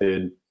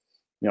expected,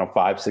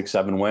 5, 6,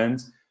 7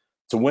 wins.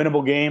 It's a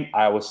winnable game.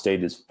 Iowa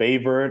State is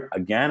favored.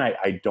 Again,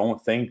 I don't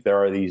think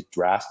there are these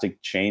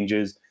drastic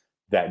changes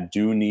that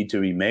do need to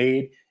be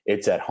made.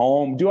 It's at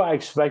home. Do I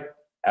expect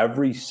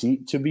every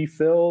seat to be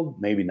filled?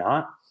 Maybe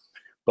not.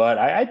 But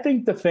I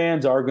think the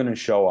fans are going to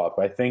show up.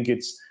 I think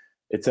it's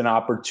an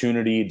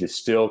opportunity to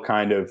still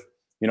kind of,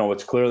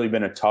 it's clearly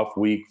been a tough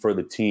week for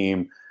the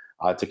team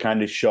to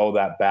kind of show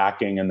that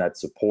backing and that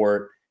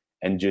support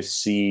and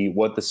just see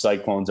what the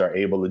Cyclones are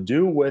able to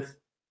do with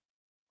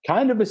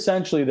kind of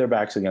essentially their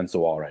backs against the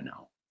wall right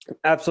now.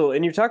 Absolutely.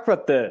 And you talk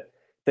about the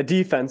the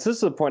defense. This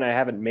is a point I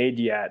haven't made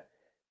yet,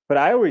 but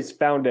I always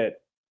found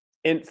it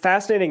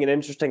fascinating and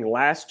interesting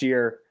last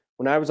year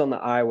when I was on the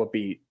Iowa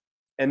beat,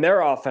 and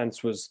their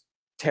offense was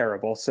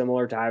terrible,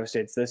 similar to Iowa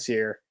State's this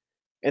year,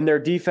 and their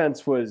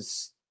defense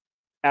was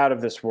out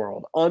of this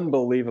world,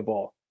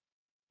 unbelievable.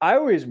 I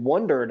always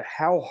wondered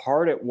how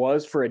hard it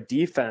was for a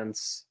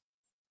defense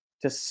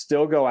to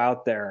still go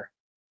out there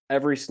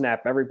every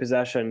snap, every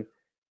possession.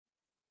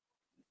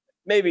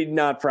 Maybe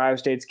not for Iowa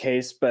State's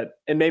case,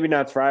 and maybe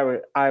not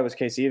for Iowa's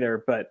case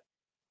either, but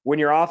when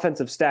your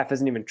offensive staff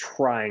isn't even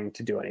trying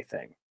to do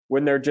anything,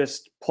 when they're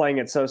just playing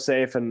it so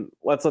safe and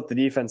let's let the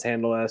defense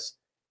handle this.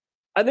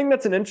 I think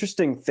that's an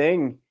interesting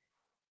thing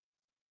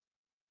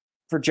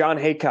for John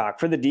Haycock,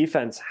 for the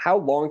defense. How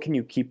long can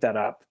you keep that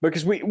up?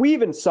 Because we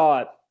even saw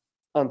it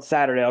on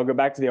Saturday. I'll go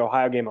back to the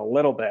Ohio game a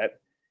little bit.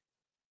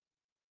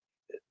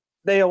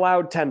 They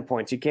allowed 10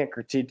 points. You can't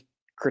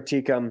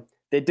critique them.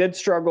 They did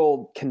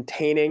struggle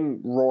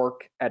containing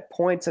Rourke at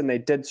points, and they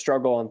did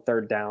struggle on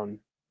third down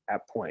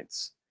at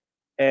points.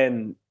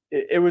 And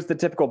it was the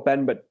typical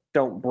bend but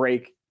don't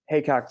break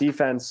Haycock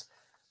defense.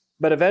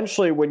 But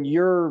eventually, when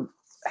you're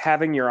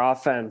having your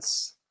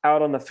offense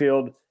out on the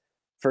field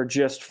for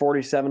just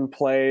 47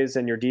 plays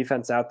and your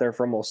defense out there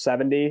for almost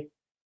 70,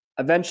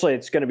 eventually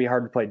it's going to be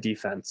hard to play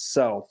defense.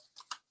 So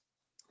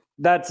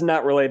that's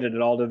not related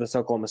at all to this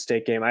Oklahoma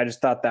State game. I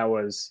just thought that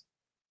was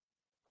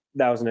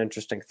an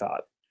interesting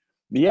thought.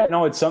 Yeah,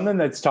 no, it's something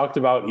that's talked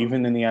about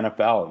even in the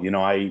NFL.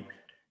 I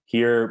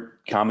hear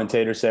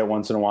commentators say it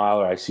once in a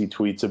while, or I see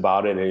tweets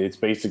about it. It's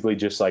basically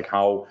just like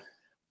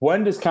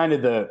when does kind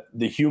of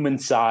the human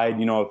side,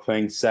 of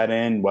things set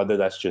in, whether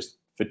that's just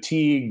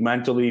fatigue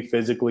mentally,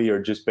 physically, or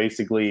just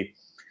basically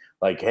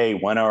like, hey,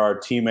 when are our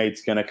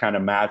teammates going to kind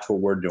of match what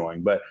we're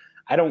doing? But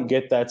I don't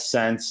get that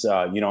sense,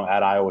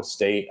 at Iowa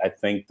State. I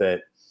think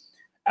that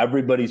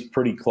everybody's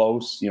pretty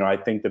close. I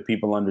think that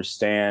people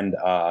understand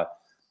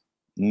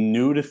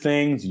new to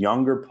things,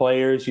 younger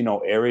players,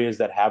 areas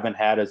that haven't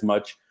had as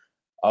much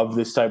of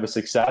this type of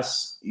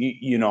success,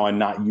 and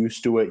not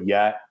used to it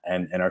yet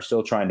and are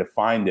still trying to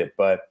find it.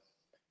 But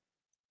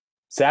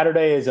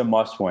Saturday is a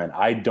must win.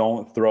 I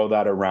don't throw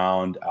that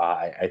around.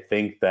 I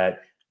think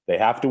that they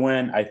have to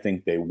win. I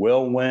think they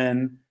will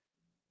win.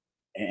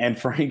 And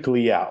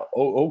frankly, yeah,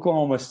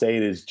 Oklahoma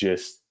State is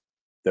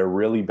they're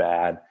really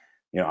bad.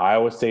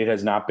 Iowa State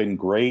has not been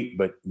great,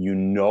 but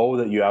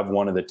that you have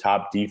one of the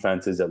top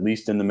defenses, at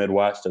least in the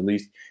Midwest, at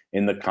least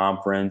in the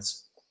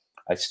conference.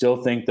 I still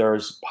think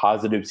there's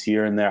positives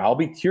here and there. I'll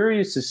be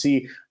curious to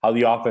see how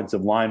the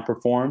offensive line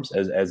performs,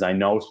 as I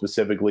know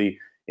specifically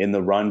in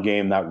the run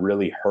game that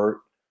really hurt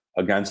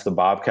against the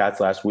Bobcats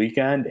last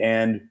weekend.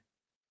 And,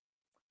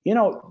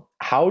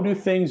 how do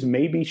things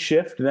maybe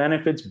shift then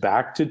if it's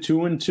back to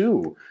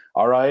 2-2?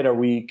 All right, are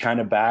we kind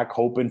of back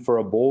hoping for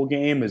a bowl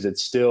game? Is it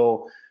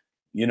still –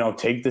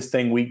 take this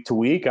thing week to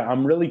week?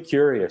 I'm really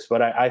curious.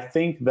 But I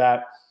think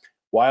that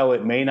while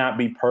it may not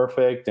be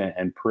perfect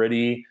and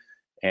pretty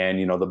and,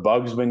 the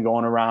bug's been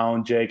going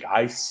around, Jake,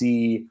 I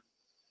see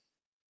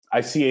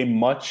a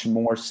much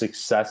more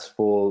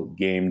successful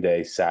game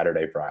day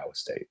Saturday for Iowa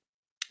State.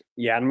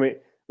 Yeah, and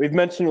we've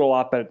mentioned it a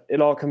lot, but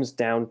it all comes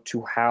down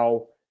to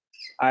how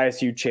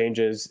ISU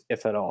changes,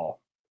 if at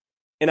all.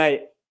 And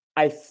I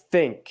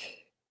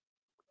think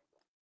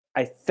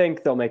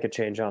they'll make a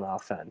change on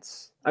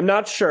offense. I'm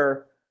not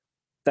sure.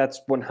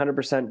 That's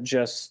 100%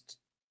 just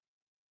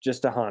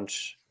a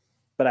hunch,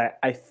 but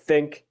I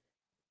think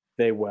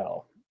they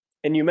will.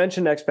 And you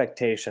mentioned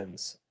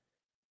expectations.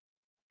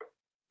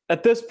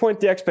 At this point,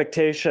 the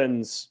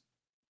expectations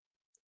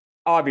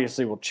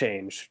obviously will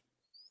change,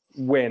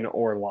 win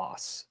or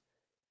loss.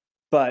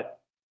 But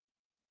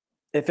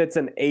if it's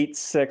an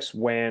 8-6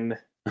 win,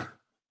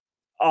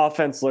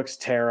 offense looks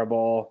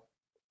terrible,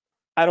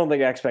 I don't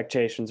think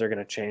expectations are going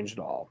to change at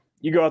all.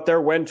 You go out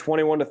there, win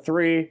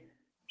 21-3,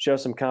 show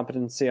some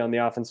competency on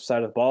the offensive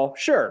side of the ball.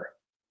 Sure,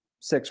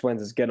 6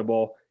 wins is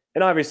gettable.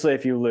 And obviously,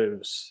 if you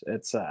lose,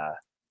 it's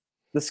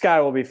the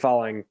sky will be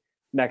falling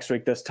next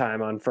week this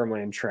time on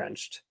Firmly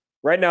Entrenched.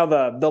 Right now,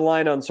 the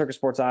line on Circus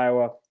Sports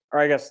Iowa, or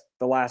I guess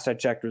the last I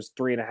checked was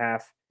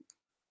 3.5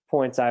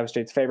 points Iowa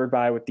State's favored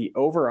by, with the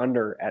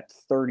over-under at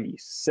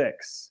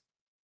 36.5.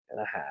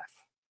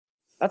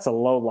 That's a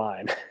low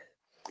line.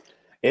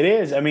 It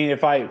is. I mean,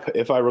 if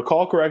I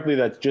recall correctly,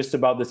 that's just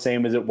about the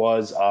same as it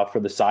was for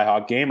the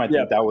Cyhawk game. I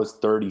think that was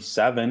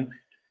 37.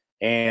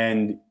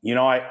 And,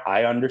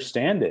 I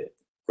understand it,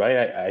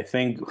 right? I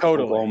think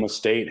totally. Oklahoma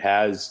State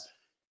has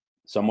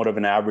somewhat of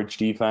an average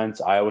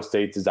defense. Iowa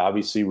State is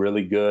obviously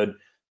really good,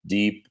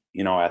 deep,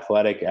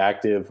 athletic,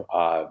 active.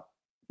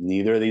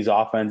 Neither of these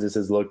offenses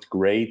has looked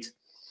great.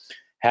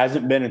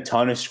 Hasn't been a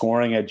ton of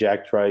scoring at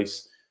Jack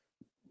Trice,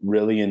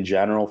 really in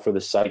general for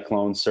the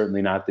Cyclones,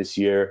 certainly not this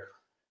year.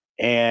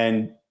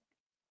 And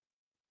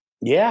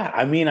yeah,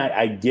 I mean,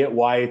 I get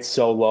why it's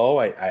so low.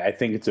 I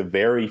think it's a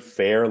very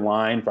fair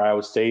line for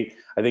Iowa State.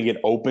 I think it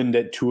opened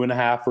at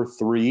 2.5 or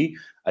 3.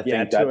 I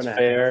think that's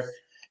fair.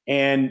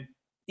 And,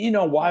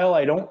 while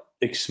I don't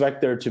expect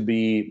there to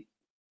be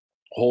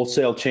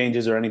wholesale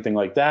changes or anything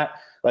like that,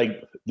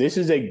 like this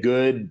is a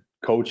good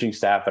coaching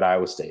staff at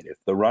Iowa State. If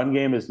the run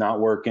game is not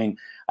working,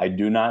 I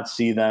do not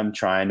see them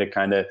trying to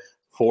kind of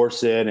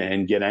force it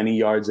and get any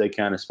yards they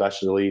can,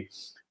 especially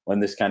when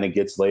this kind of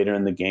gets later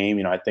in the game.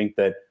 You know, I think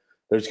that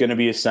there's going to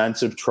be a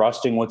sense of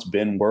trusting what's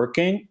been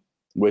working,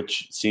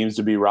 which seems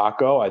to be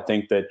Rocco. I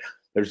think that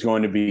there's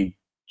going to be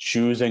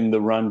choosing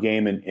the run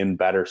game in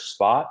better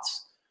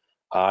spots.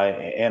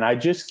 And I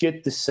just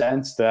get the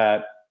sense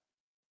that,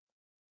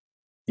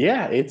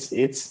 yeah,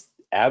 it's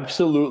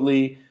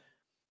absolutely,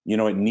 you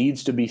know, it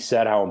needs to be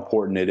said how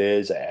important it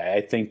is.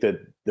 I think that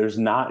there's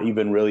not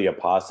even really a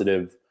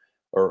positive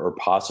or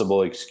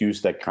possible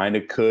excuse that kind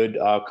of could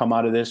come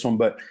out of this one.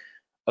 But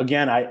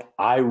again,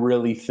 I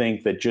really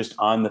think that just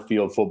on the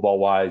field, football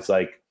wise,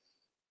 like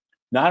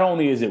not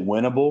only is it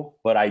winnable,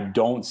 but I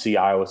don't see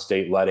Iowa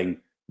State letting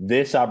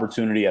this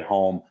opportunity at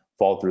home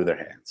fall through their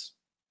hands.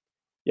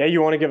 Yeah,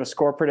 you want to give a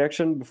score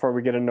prediction before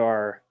we get into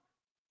our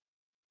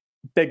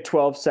Big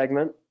 12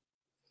 segment?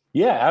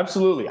 Yeah,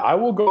 absolutely. I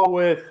will go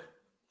with,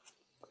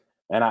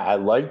 and I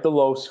like the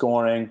low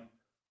scoring.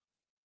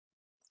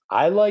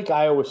 I like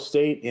Iowa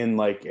State in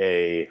like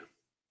a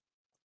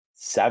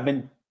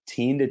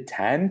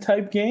 17-10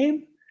 type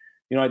game.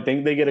 You know, I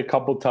think they get a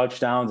couple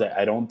touchdowns.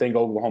 I don't think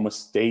Oklahoma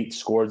State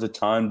scores a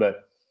ton,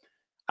 but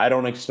I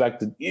don't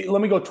expect it.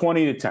 Let me go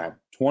 20-10.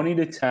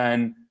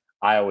 20-10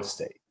 Iowa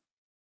State.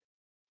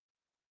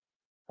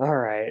 All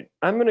right.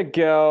 I'm going to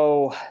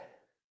go,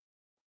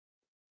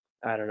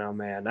 I don't know,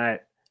 man.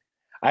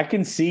 I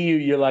can see you.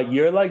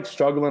 You're like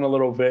struggling a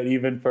little bit,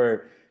 even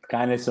for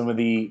kind of some of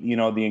the, you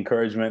know, the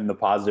encouragement and the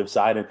positive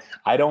side. And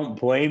I don't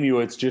blame you.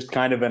 It's just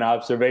kind of an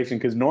observation,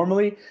 because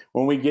normally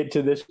when we get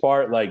to this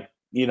part, like,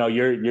 you know,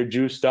 you're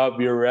juiced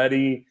up, you're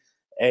ready.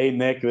 Hey,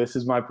 Nick, this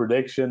is my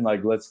prediction.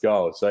 Like, let's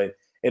go. So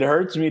it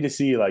hurts me to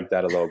see you like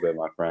that a little bit,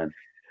 my friend.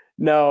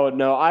 No.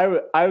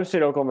 Iowa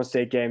State Oklahoma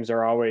State games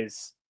are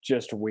always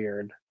just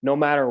weird. No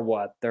matter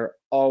what, they're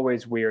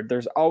always weird.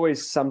 There's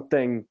always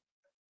something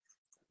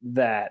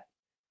that,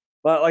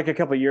 like a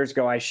couple of years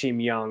ago,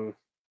 Isheem Young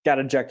got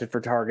ejected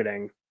for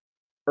targeting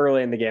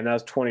early in the game. That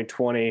was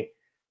 2020.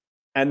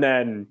 And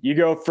then you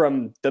go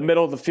from the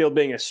middle of the field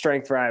being a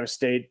strength for Iowa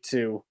State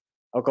to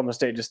Oklahoma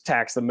State just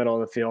attacks the middle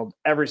of the field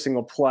every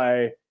single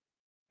play.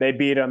 They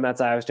beat them.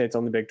 That's Iowa State's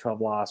only Big 12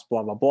 loss,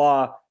 blah, blah,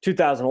 blah.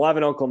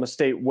 2011, Oklahoma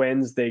State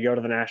wins. They go to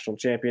the national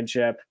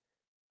championship.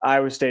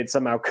 Iowa State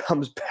somehow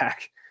comes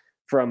back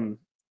from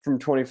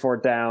 24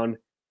 down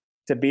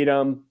to beat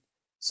them.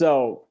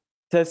 So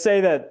to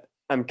say that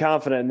I'm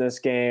confident in this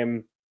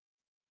game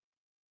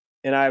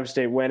in Iowa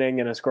State winning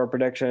in a score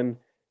prediction,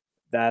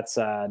 that's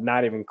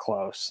not even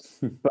close.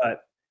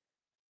 But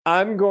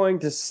I'm going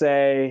to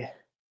say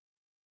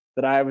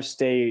that Iowa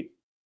State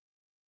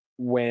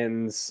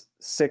wins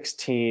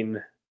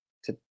 16-10.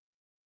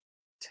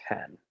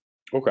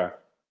 Okay.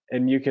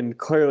 And you can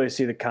clearly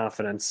see the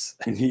confidence.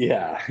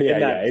 Yeah.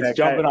 It's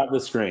jumping off the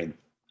screen.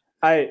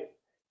 And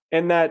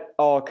that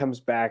all comes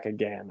back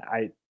again.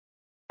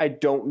 I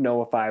don't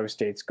know if Iowa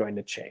State's going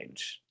to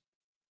change.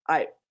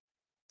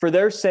 For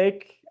their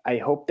sake, I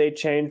hope they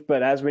change.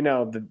 But as we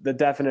know, the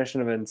definition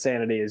of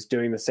insanity is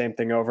doing the same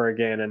thing over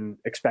again and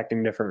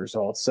expecting different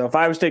results. So if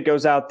Iowa State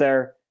goes out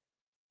there,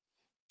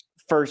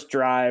 first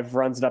drive,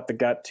 runs it up the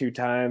gut 2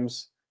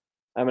 times,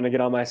 I'm going to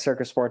get on my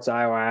Circus Sports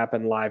Iowa app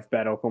and live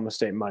bet Oklahoma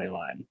State money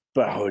line.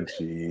 But oh,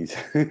 geez.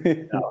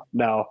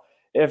 no.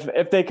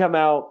 If they come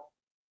out,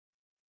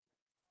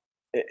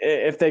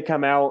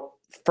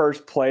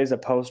 first plays a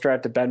post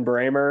route to Ben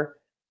Bramer,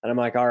 and I'm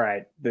like, all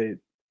right,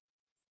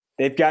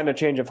 they've gotten a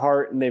change of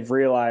heart and they've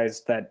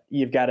realized that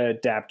you've got to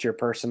adapt your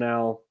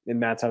personnel,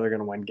 and that's how they're going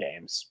to win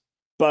games.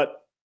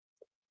 But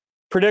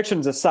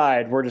predictions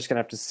aside, we're just going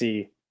to have to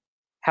see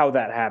how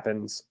that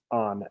happens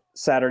on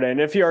Saturday.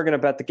 And if you are going to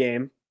bet the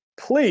game,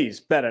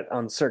 please bet it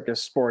on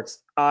Circus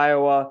Sports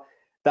Iowa.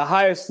 The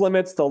highest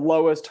limits, the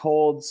lowest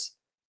holds,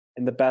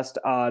 and the best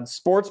odds.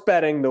 Sports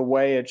betting the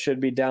way it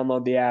should be.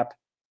 Download the app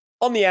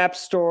on the App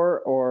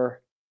Store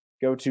or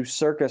go to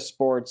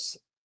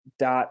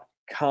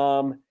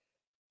circusports.com.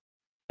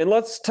 And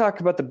let's talk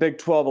about the Big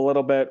 12 a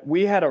little bit.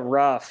 We had a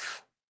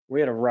rough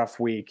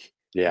week.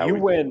 Yeah, you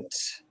went,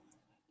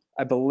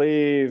 I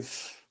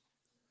believe.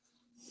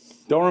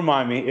 Don't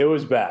remind me. It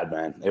was bad,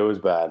 man. It was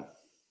bad.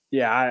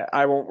 Yeah,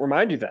 I won't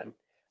remind you then.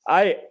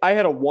 I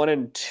had a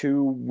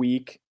 1-2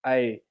 week.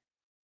 I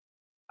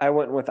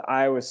went with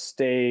Iowa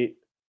State.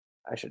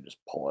 I should just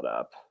pull it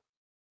up.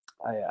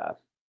 I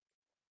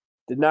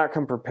did not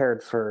come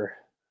prepared for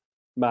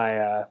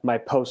my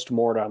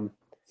post-mortem.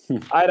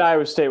 I had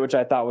Iowa State, which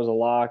I thought was a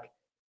lock.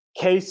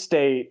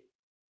 K-State,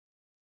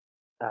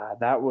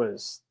 that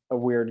was a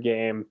weird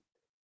game.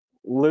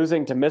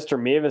 Losing to Mr.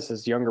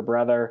 Mevis' younger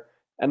brother.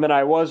 And then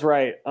I was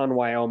right on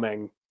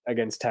Wyoming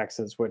against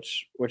Texas,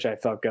 which I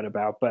felt good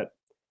about. But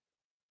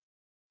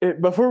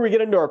before we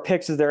get into our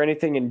picks, is there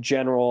anything in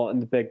general in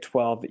the Big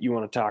 12 that you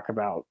want to talk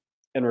about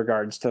in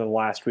regards to the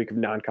last week of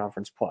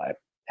non-conference play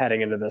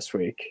heading into this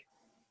week?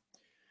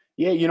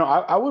 Yeah, you know,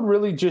 I would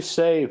really just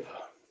say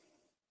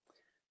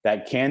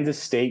that Kansas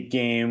State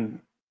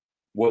game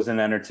was an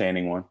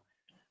entertaining one.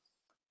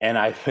 And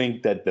I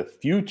think that the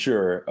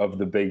future of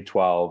the Big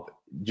 12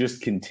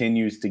 just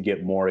continues to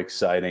get more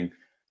exciting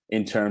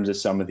in terms of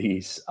some of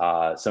these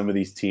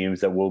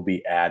teams that will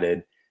be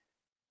added.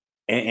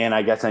 And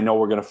I guess I know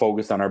we're going to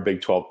focus on our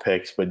Big 12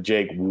 picks, but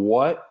Jake,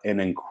 what an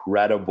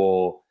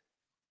incredible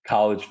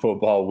college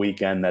football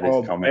weekend that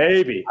is coming.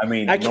 Baby. I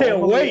mean, I can't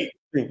wait.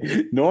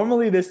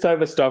 Normally this type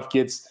of stuff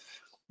gets,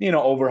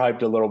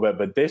 overhyped a little bit,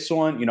 but this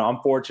one, I'm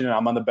fortunate.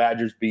 I'm on the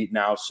Badgers beat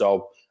now,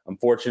 so I'm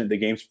fortunate the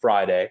game's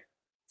Friday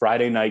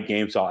night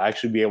game, so I'll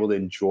actually be able to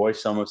enjoy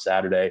some of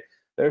Saturday.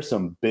 There's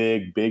some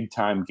big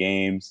time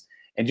games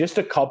and just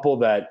a couple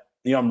that,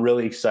 I'm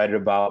really excited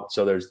about.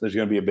 So there's going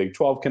to be a Big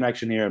 12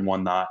 connection here and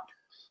one not.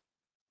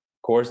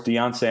 Of course, Coach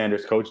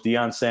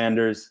Deion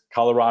Sanders,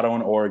 Colorado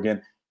and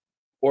Oregon.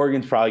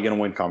 Oregon's probably going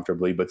to win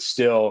comfortably, but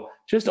still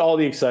just all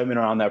the excitement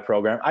around that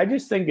program. I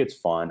just think it's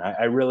fun.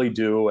 I really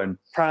do. And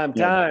prime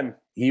time.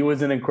 He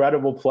was an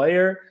incredible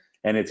player,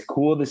 and it's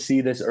cool to see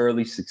this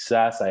early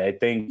success. I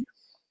think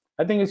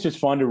it's just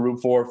fun to root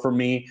for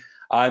me.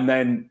 And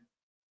then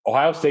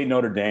Ohio State,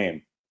 Notre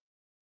Dame,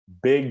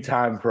 big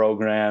time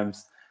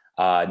programs.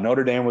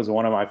 Notre Dame was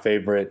one of my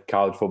favorite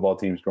college football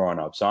teams growing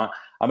up. So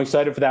I'm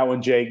excited for that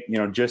one, Jake,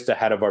 just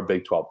ahead of our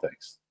Big 12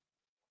 picks.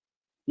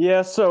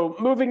 Yeah, so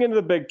moving into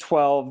the Big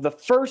 12, the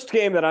first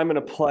game that I'm going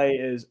to play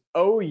is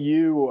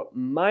OU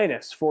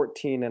minus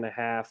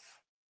 14.5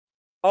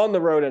 on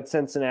the road at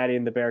Cincinnati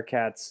and the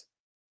Bearcats.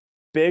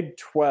 Big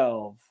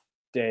 12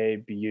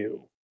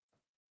 debut.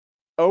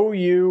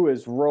 OU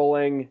is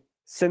rolling.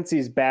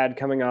 Cincy's bad,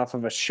 coming off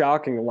of a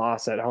shocking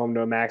loss at home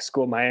to a MAC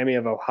school, Miami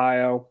of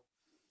Ohio.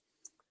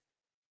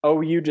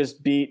 OU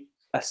just beat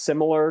a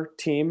similar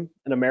team,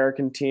 an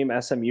American team,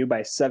 SMU,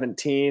 by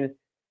 17.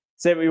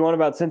 Say what you want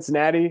about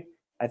Cincinnati.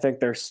 I think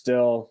they're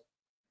still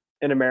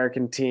an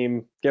American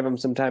team. Give them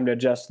some time to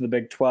adjust to the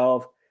Big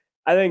 12.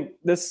 I think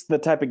this is the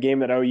type of game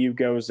that OU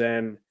goes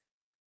in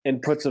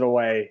and puts it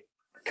away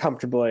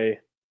comfortably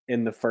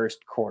in the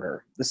first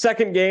quarter. The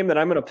second game that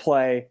I'm going to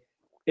play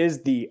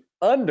is the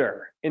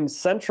under in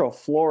Central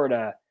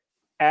Florida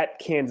at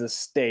Kansas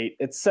State.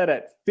 It's set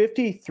at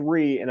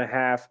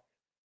 53.5.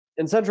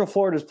 And Central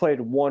Florida's played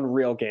one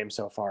real game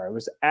so far. It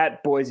was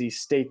at Boise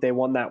State. They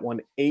won that one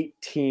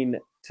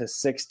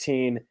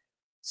 18-16.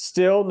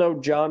 Still no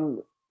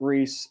John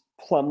Reese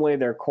Plumlee,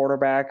 their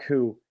quarterback,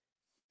 who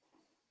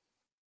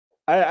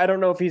I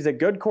don't know if he's a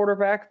good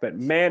quarterback, but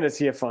man, is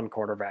he a fun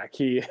quarterback.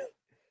 He's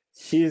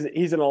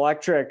an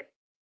electric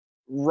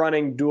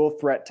running dual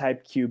threat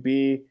type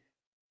QB.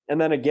 And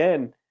then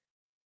again,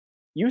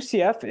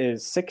 UCF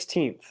is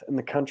 16th in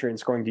the country in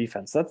scoring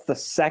defense. That's the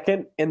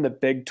second in the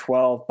Big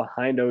 12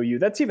 behind OU.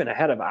 That's even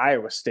ahead of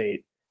Iowa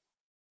State.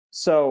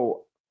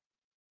 So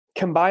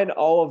combine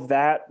all of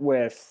that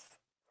with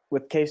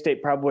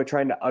K-State probably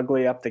trying to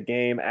ugly up the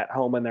game at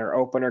home in their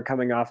opener,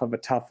 coming off of a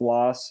tough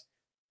loss.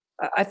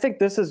 I think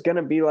this is going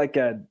to be like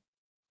a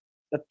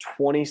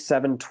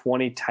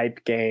 27-20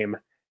 type game,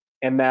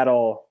 and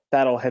that'll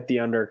hit the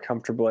under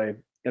comfortably,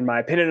 in my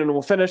opinion. And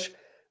we'll finish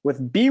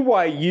with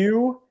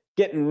BYU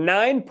getting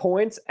 9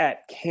 points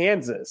at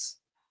Kansas.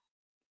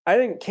 I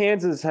think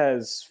Kansas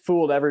has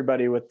fooled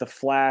everybody with the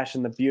flash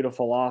and the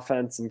beautiful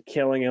offense and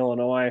killing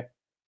Illinois.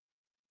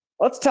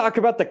 Let's talk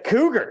about the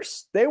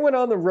Cougars. They went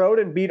on the road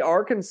and beat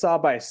Arkansas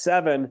by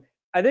 7.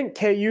 I think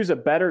KU's a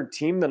better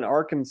team than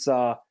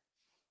Arkansas,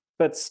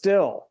 but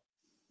still,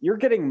 you're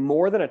getting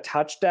more than a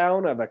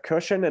touchdown of a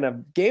cushion in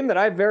a game that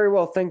I very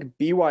well think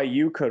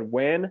BYU could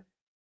win.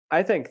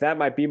 I think that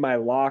might be my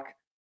lock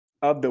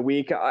of the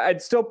week.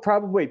 I'd still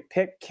probably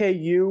pick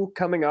KU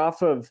coming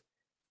off of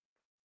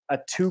a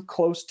too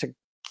close to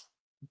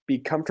be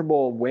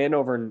comfortable win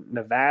over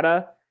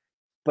Nevada.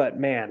 But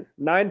man,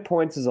 9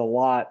 points is a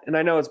lot. And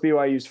I know it's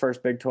BYU's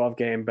first Big 12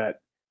 game,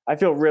 but I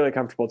feel really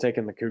comfortable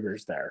taking the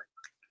Cougars there.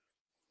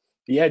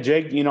 Yeah,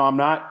 Jake, I'm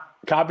not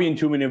copying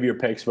too many of your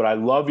picks, but I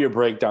love your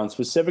breakdown,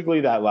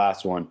 specifically that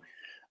last one.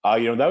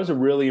 That was a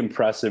really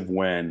impressive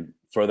win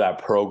for that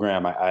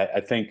program.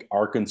 I think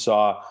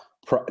Arkansas,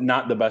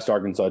 not the best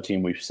Arkansas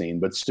team we've seen,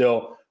 but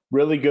still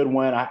really good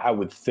win. I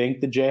would think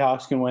the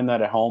Jayhawks can win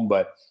that at home,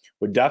 but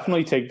would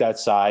definitely take that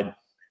side.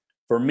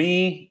 For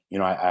me,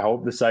 I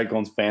hope the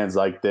Cyclones fans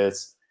like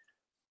this.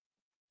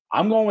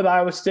 I'm going with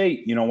Iowa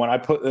State. When I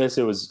put this,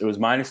 it was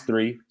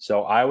 -3.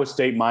 So Iowa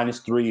State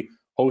 -3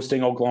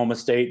 hosting Oklahoma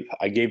State.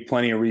 I gave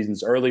plenty of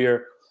reasons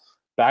earlier.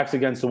 Backs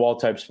against the wall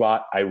type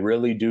spot. I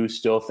really do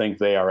still think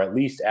they are at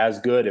least as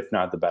good, if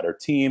not the better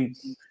team.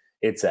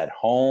 It's at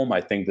home.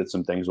 I think that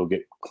some things will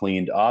get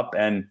cleaned up.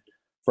 And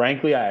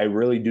frankly, I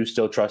really do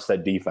still trust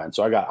that defense.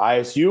 So I got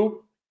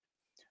ISU.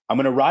 I'm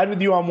going to ride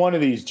with you on one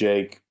of these,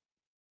 Jake.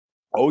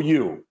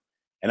 OU.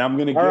 And I'm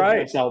going to give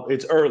myself,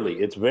 it's early.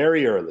 It's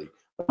very early.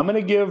 I'm going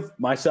to give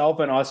myself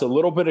and us a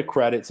little bit of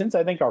credit. Since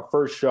I think our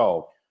first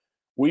show,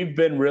 we've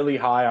been really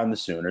high on the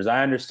Sooners.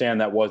 I understand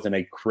that wasn't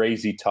a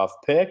crazy tough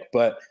pick,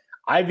 but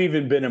I've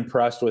even been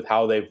impressed with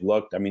how they've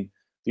looked. I mean,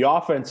 the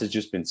offense has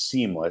just been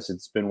seamless.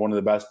 It's been one of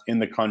the best in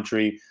the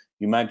country.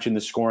 You mentioned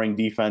the scoring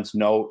defense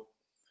note.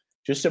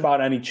 just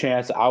about any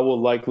chance, I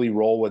will likely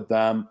roll with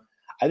them.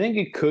 I think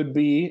it could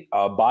be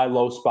a buy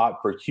low spot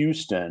for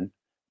Houston,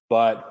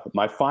 but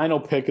my final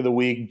pick of the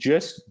week,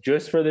 just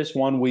for this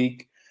 1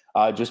 week,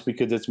 just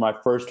because it's my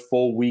first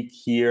full week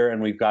here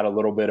and we've got a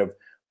little bit of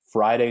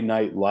Friday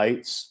night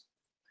lights.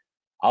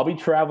 I'll be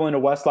traveling to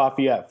West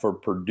Lafayette for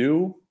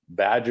Purdue.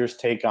 Badgers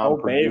take on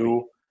Purdue.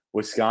 Baby.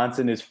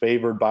 Wisconsin is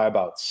favored by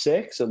about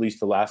 6, at least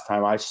the last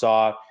time I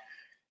saw.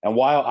 And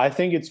while I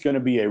think it's going to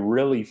be a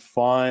really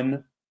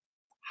fun,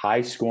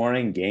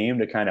 high-scoring game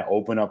to kind of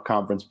open up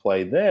conference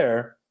play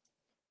there,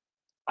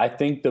 I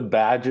think the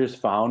Badgers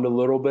found a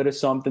little bit of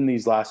something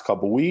these last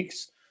couple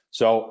weeks.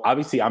 So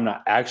obviously I'm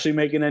not actually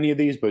making any of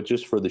these, but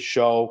just for the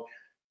show,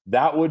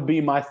 that would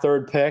be my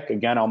third pick.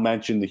 Again, I'll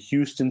mention the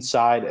Houston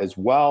side as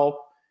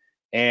well.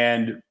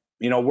 And,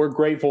 we're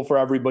grateful for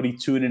everybody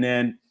tuning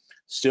in,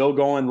 still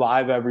going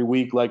live every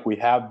week like we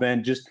have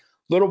been, just a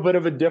little bit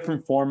of a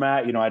different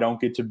format. I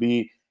don't get to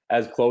be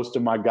as close to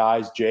my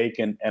guys, Jake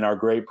and our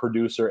great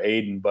producer,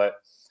 Aiden, but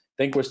I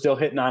think we're still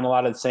hitting on a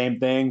lot of the same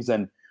things,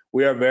 and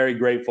we are very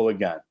grateful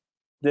again.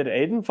 Did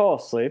Aiden fall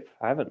asleep?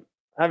 I haven't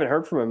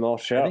heard from him all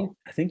show.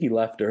 I think he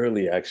left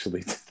early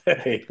actually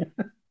today.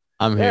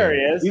 I'm here. There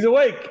he is. He's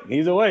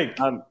awake.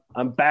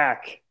 I'm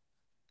back.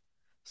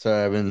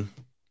 Sorry, I've been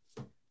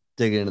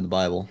digging into the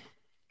Bible.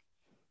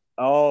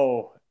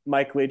 Oh,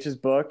 Mike Leach's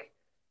book.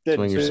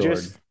 Swing your sword.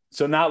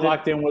 So not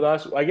locked in with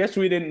us. I guess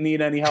we didn't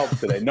need any help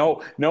today.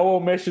 No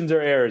omissions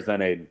or errors then,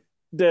 Aiden.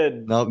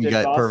 Nope, you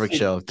got perfect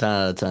show. 10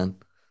 out of 10.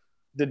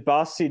 Did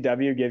Boss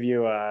CW give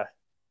you a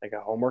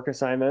homework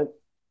assignment?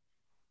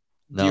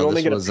 No, do you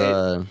only get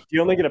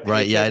a pay?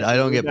 Right, yeah, I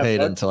don't get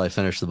paid until I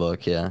finish the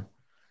book, yeah.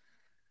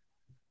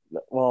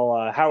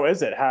 Well, how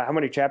is it? How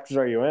many chapters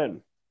are you in?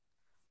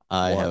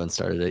 I haven't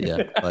started it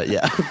yet, but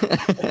yeah.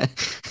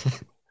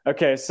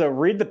 Okay, so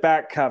read the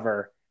back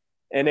cover.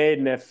 And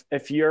Aiden,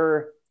 if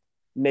you're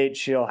Nate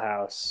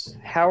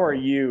Shieldhouse, how are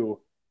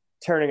you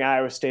turning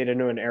Iowa State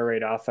into an air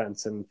raid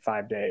offense in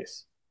 5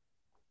 days?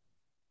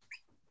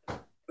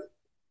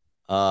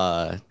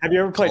 Have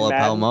you ever played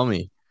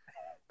Madden?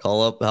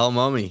 Call up Hal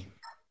Mummy.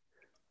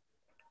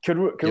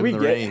 Could we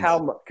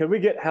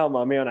get Hal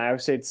Mummy on Iowa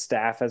State's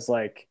staff as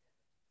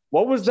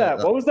what was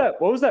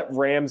that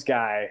Rams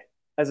guy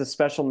as a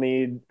special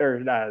need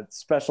or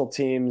special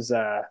teams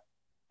that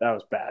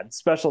was bad.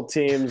 Special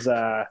teams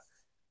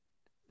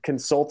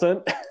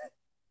consultant.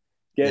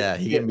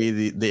 He can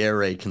be the air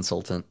raid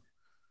consultant.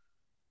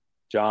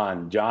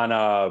 John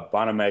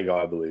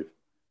Bonamego, I believe.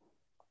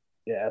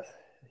 Yeah,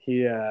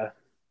 he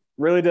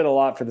really did a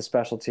lot for the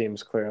special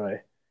teams, clearly.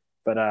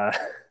 But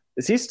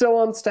is he still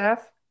on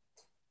staff?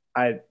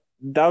 That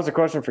was a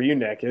question for you,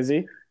 Nick. Is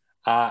he?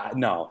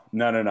 No,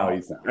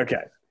 he's not.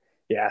 Okay.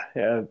 Yeah.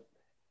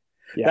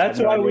 That's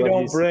why we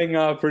don't bring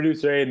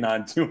producer Aiden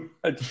on too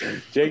much.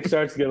 Jake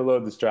starts to get a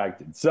little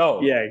distracted.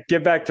 So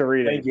get back to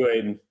reading. Thank you,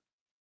 Aiden.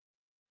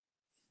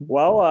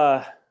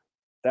 Well,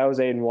 that was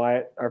Aiden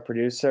Wyatt, our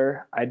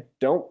producer. I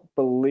don't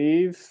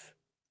believe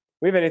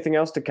we have anything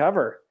else to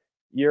cover.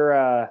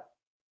 You're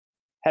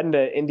heading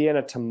to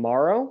Indiana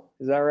tomorrow.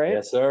 Is that right?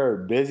 Yes,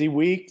 sir. Busy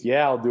week.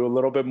 Yeah, I'll do a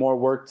little bit more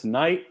work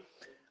tonight.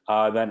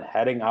 Then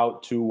heading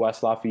out to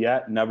West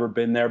Lafayette. Never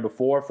been there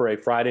before for a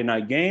Friday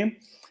night game.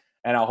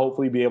 And I'll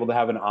hopefully be able to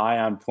have an eye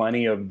on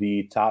plenty of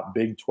the top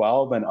Big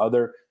 12 and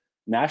other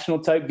national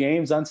type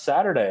games on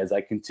Saturday as I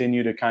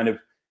continue to kind of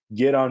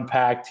get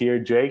unpacked here,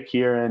 Jake,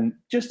 here and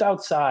just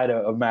outside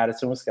of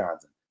Madison,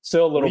 Wisconsin.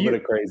 Still a little bit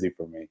of crazy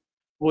for me.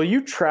 Will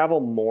you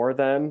travel more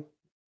then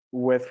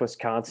with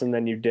Wisconsin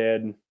than you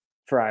did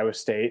for Iowa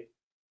State?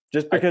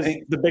 Just because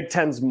the Big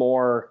Ten's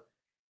more,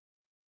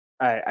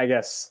 I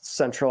guess,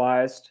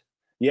 centralized.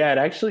 Yeah, it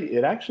actually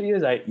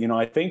is.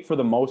 I think for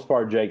the most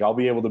part, Jake, I'll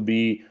be able to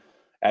be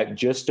at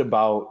just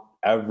about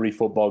every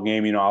football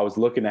game. I was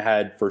looking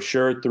ahead for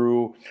sure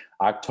through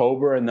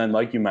October. And then,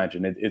 like you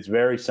mentioned, it's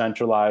very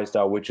centralized,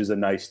 which is a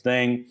nice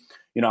thing.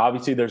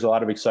 Obviously there's a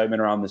lot of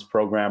excitement around this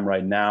program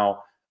right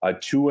now,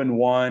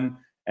 2-1.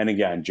 And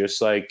again,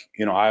 just like,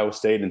 Iowa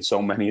State and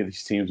so many of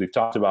these teams we've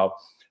talked about,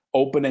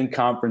 opening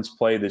conference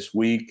play this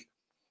week.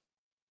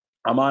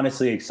 I'm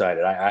honestly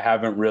excited. I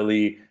haven't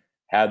really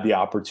had the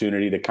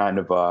opportunity to kind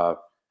of,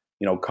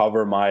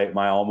 cover my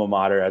alma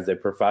mater as a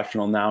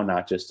professional now,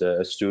 not just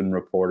a student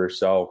reporter.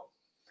 So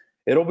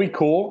it'll be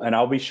cool, and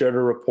I'll be sure to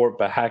report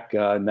back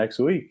next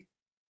week.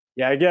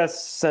 Yeah, I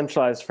guess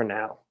centralized for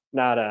now.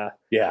 Not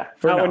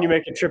when you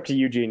make a trip to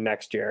Eugene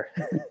next year.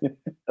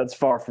 That's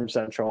far from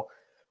central.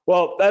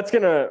 Well, that's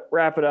going to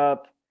wrap it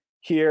up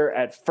here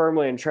at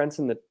Firmly Entrenched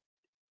in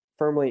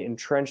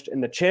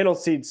the Channel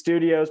Seed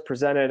Studios,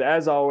 presented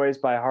as always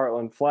by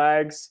Heartland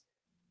Flags.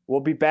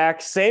 We'll be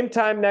back same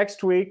time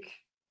next week.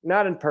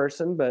 Not in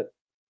person, but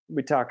we'll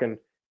be talking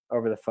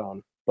over the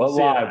phone. But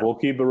live, we'll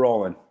keep it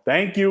rolling.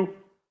 Thank you.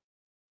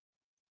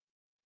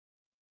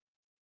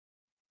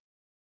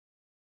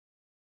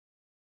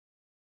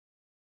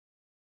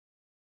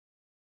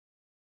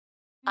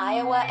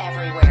 Iowa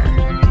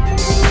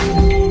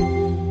everywhere.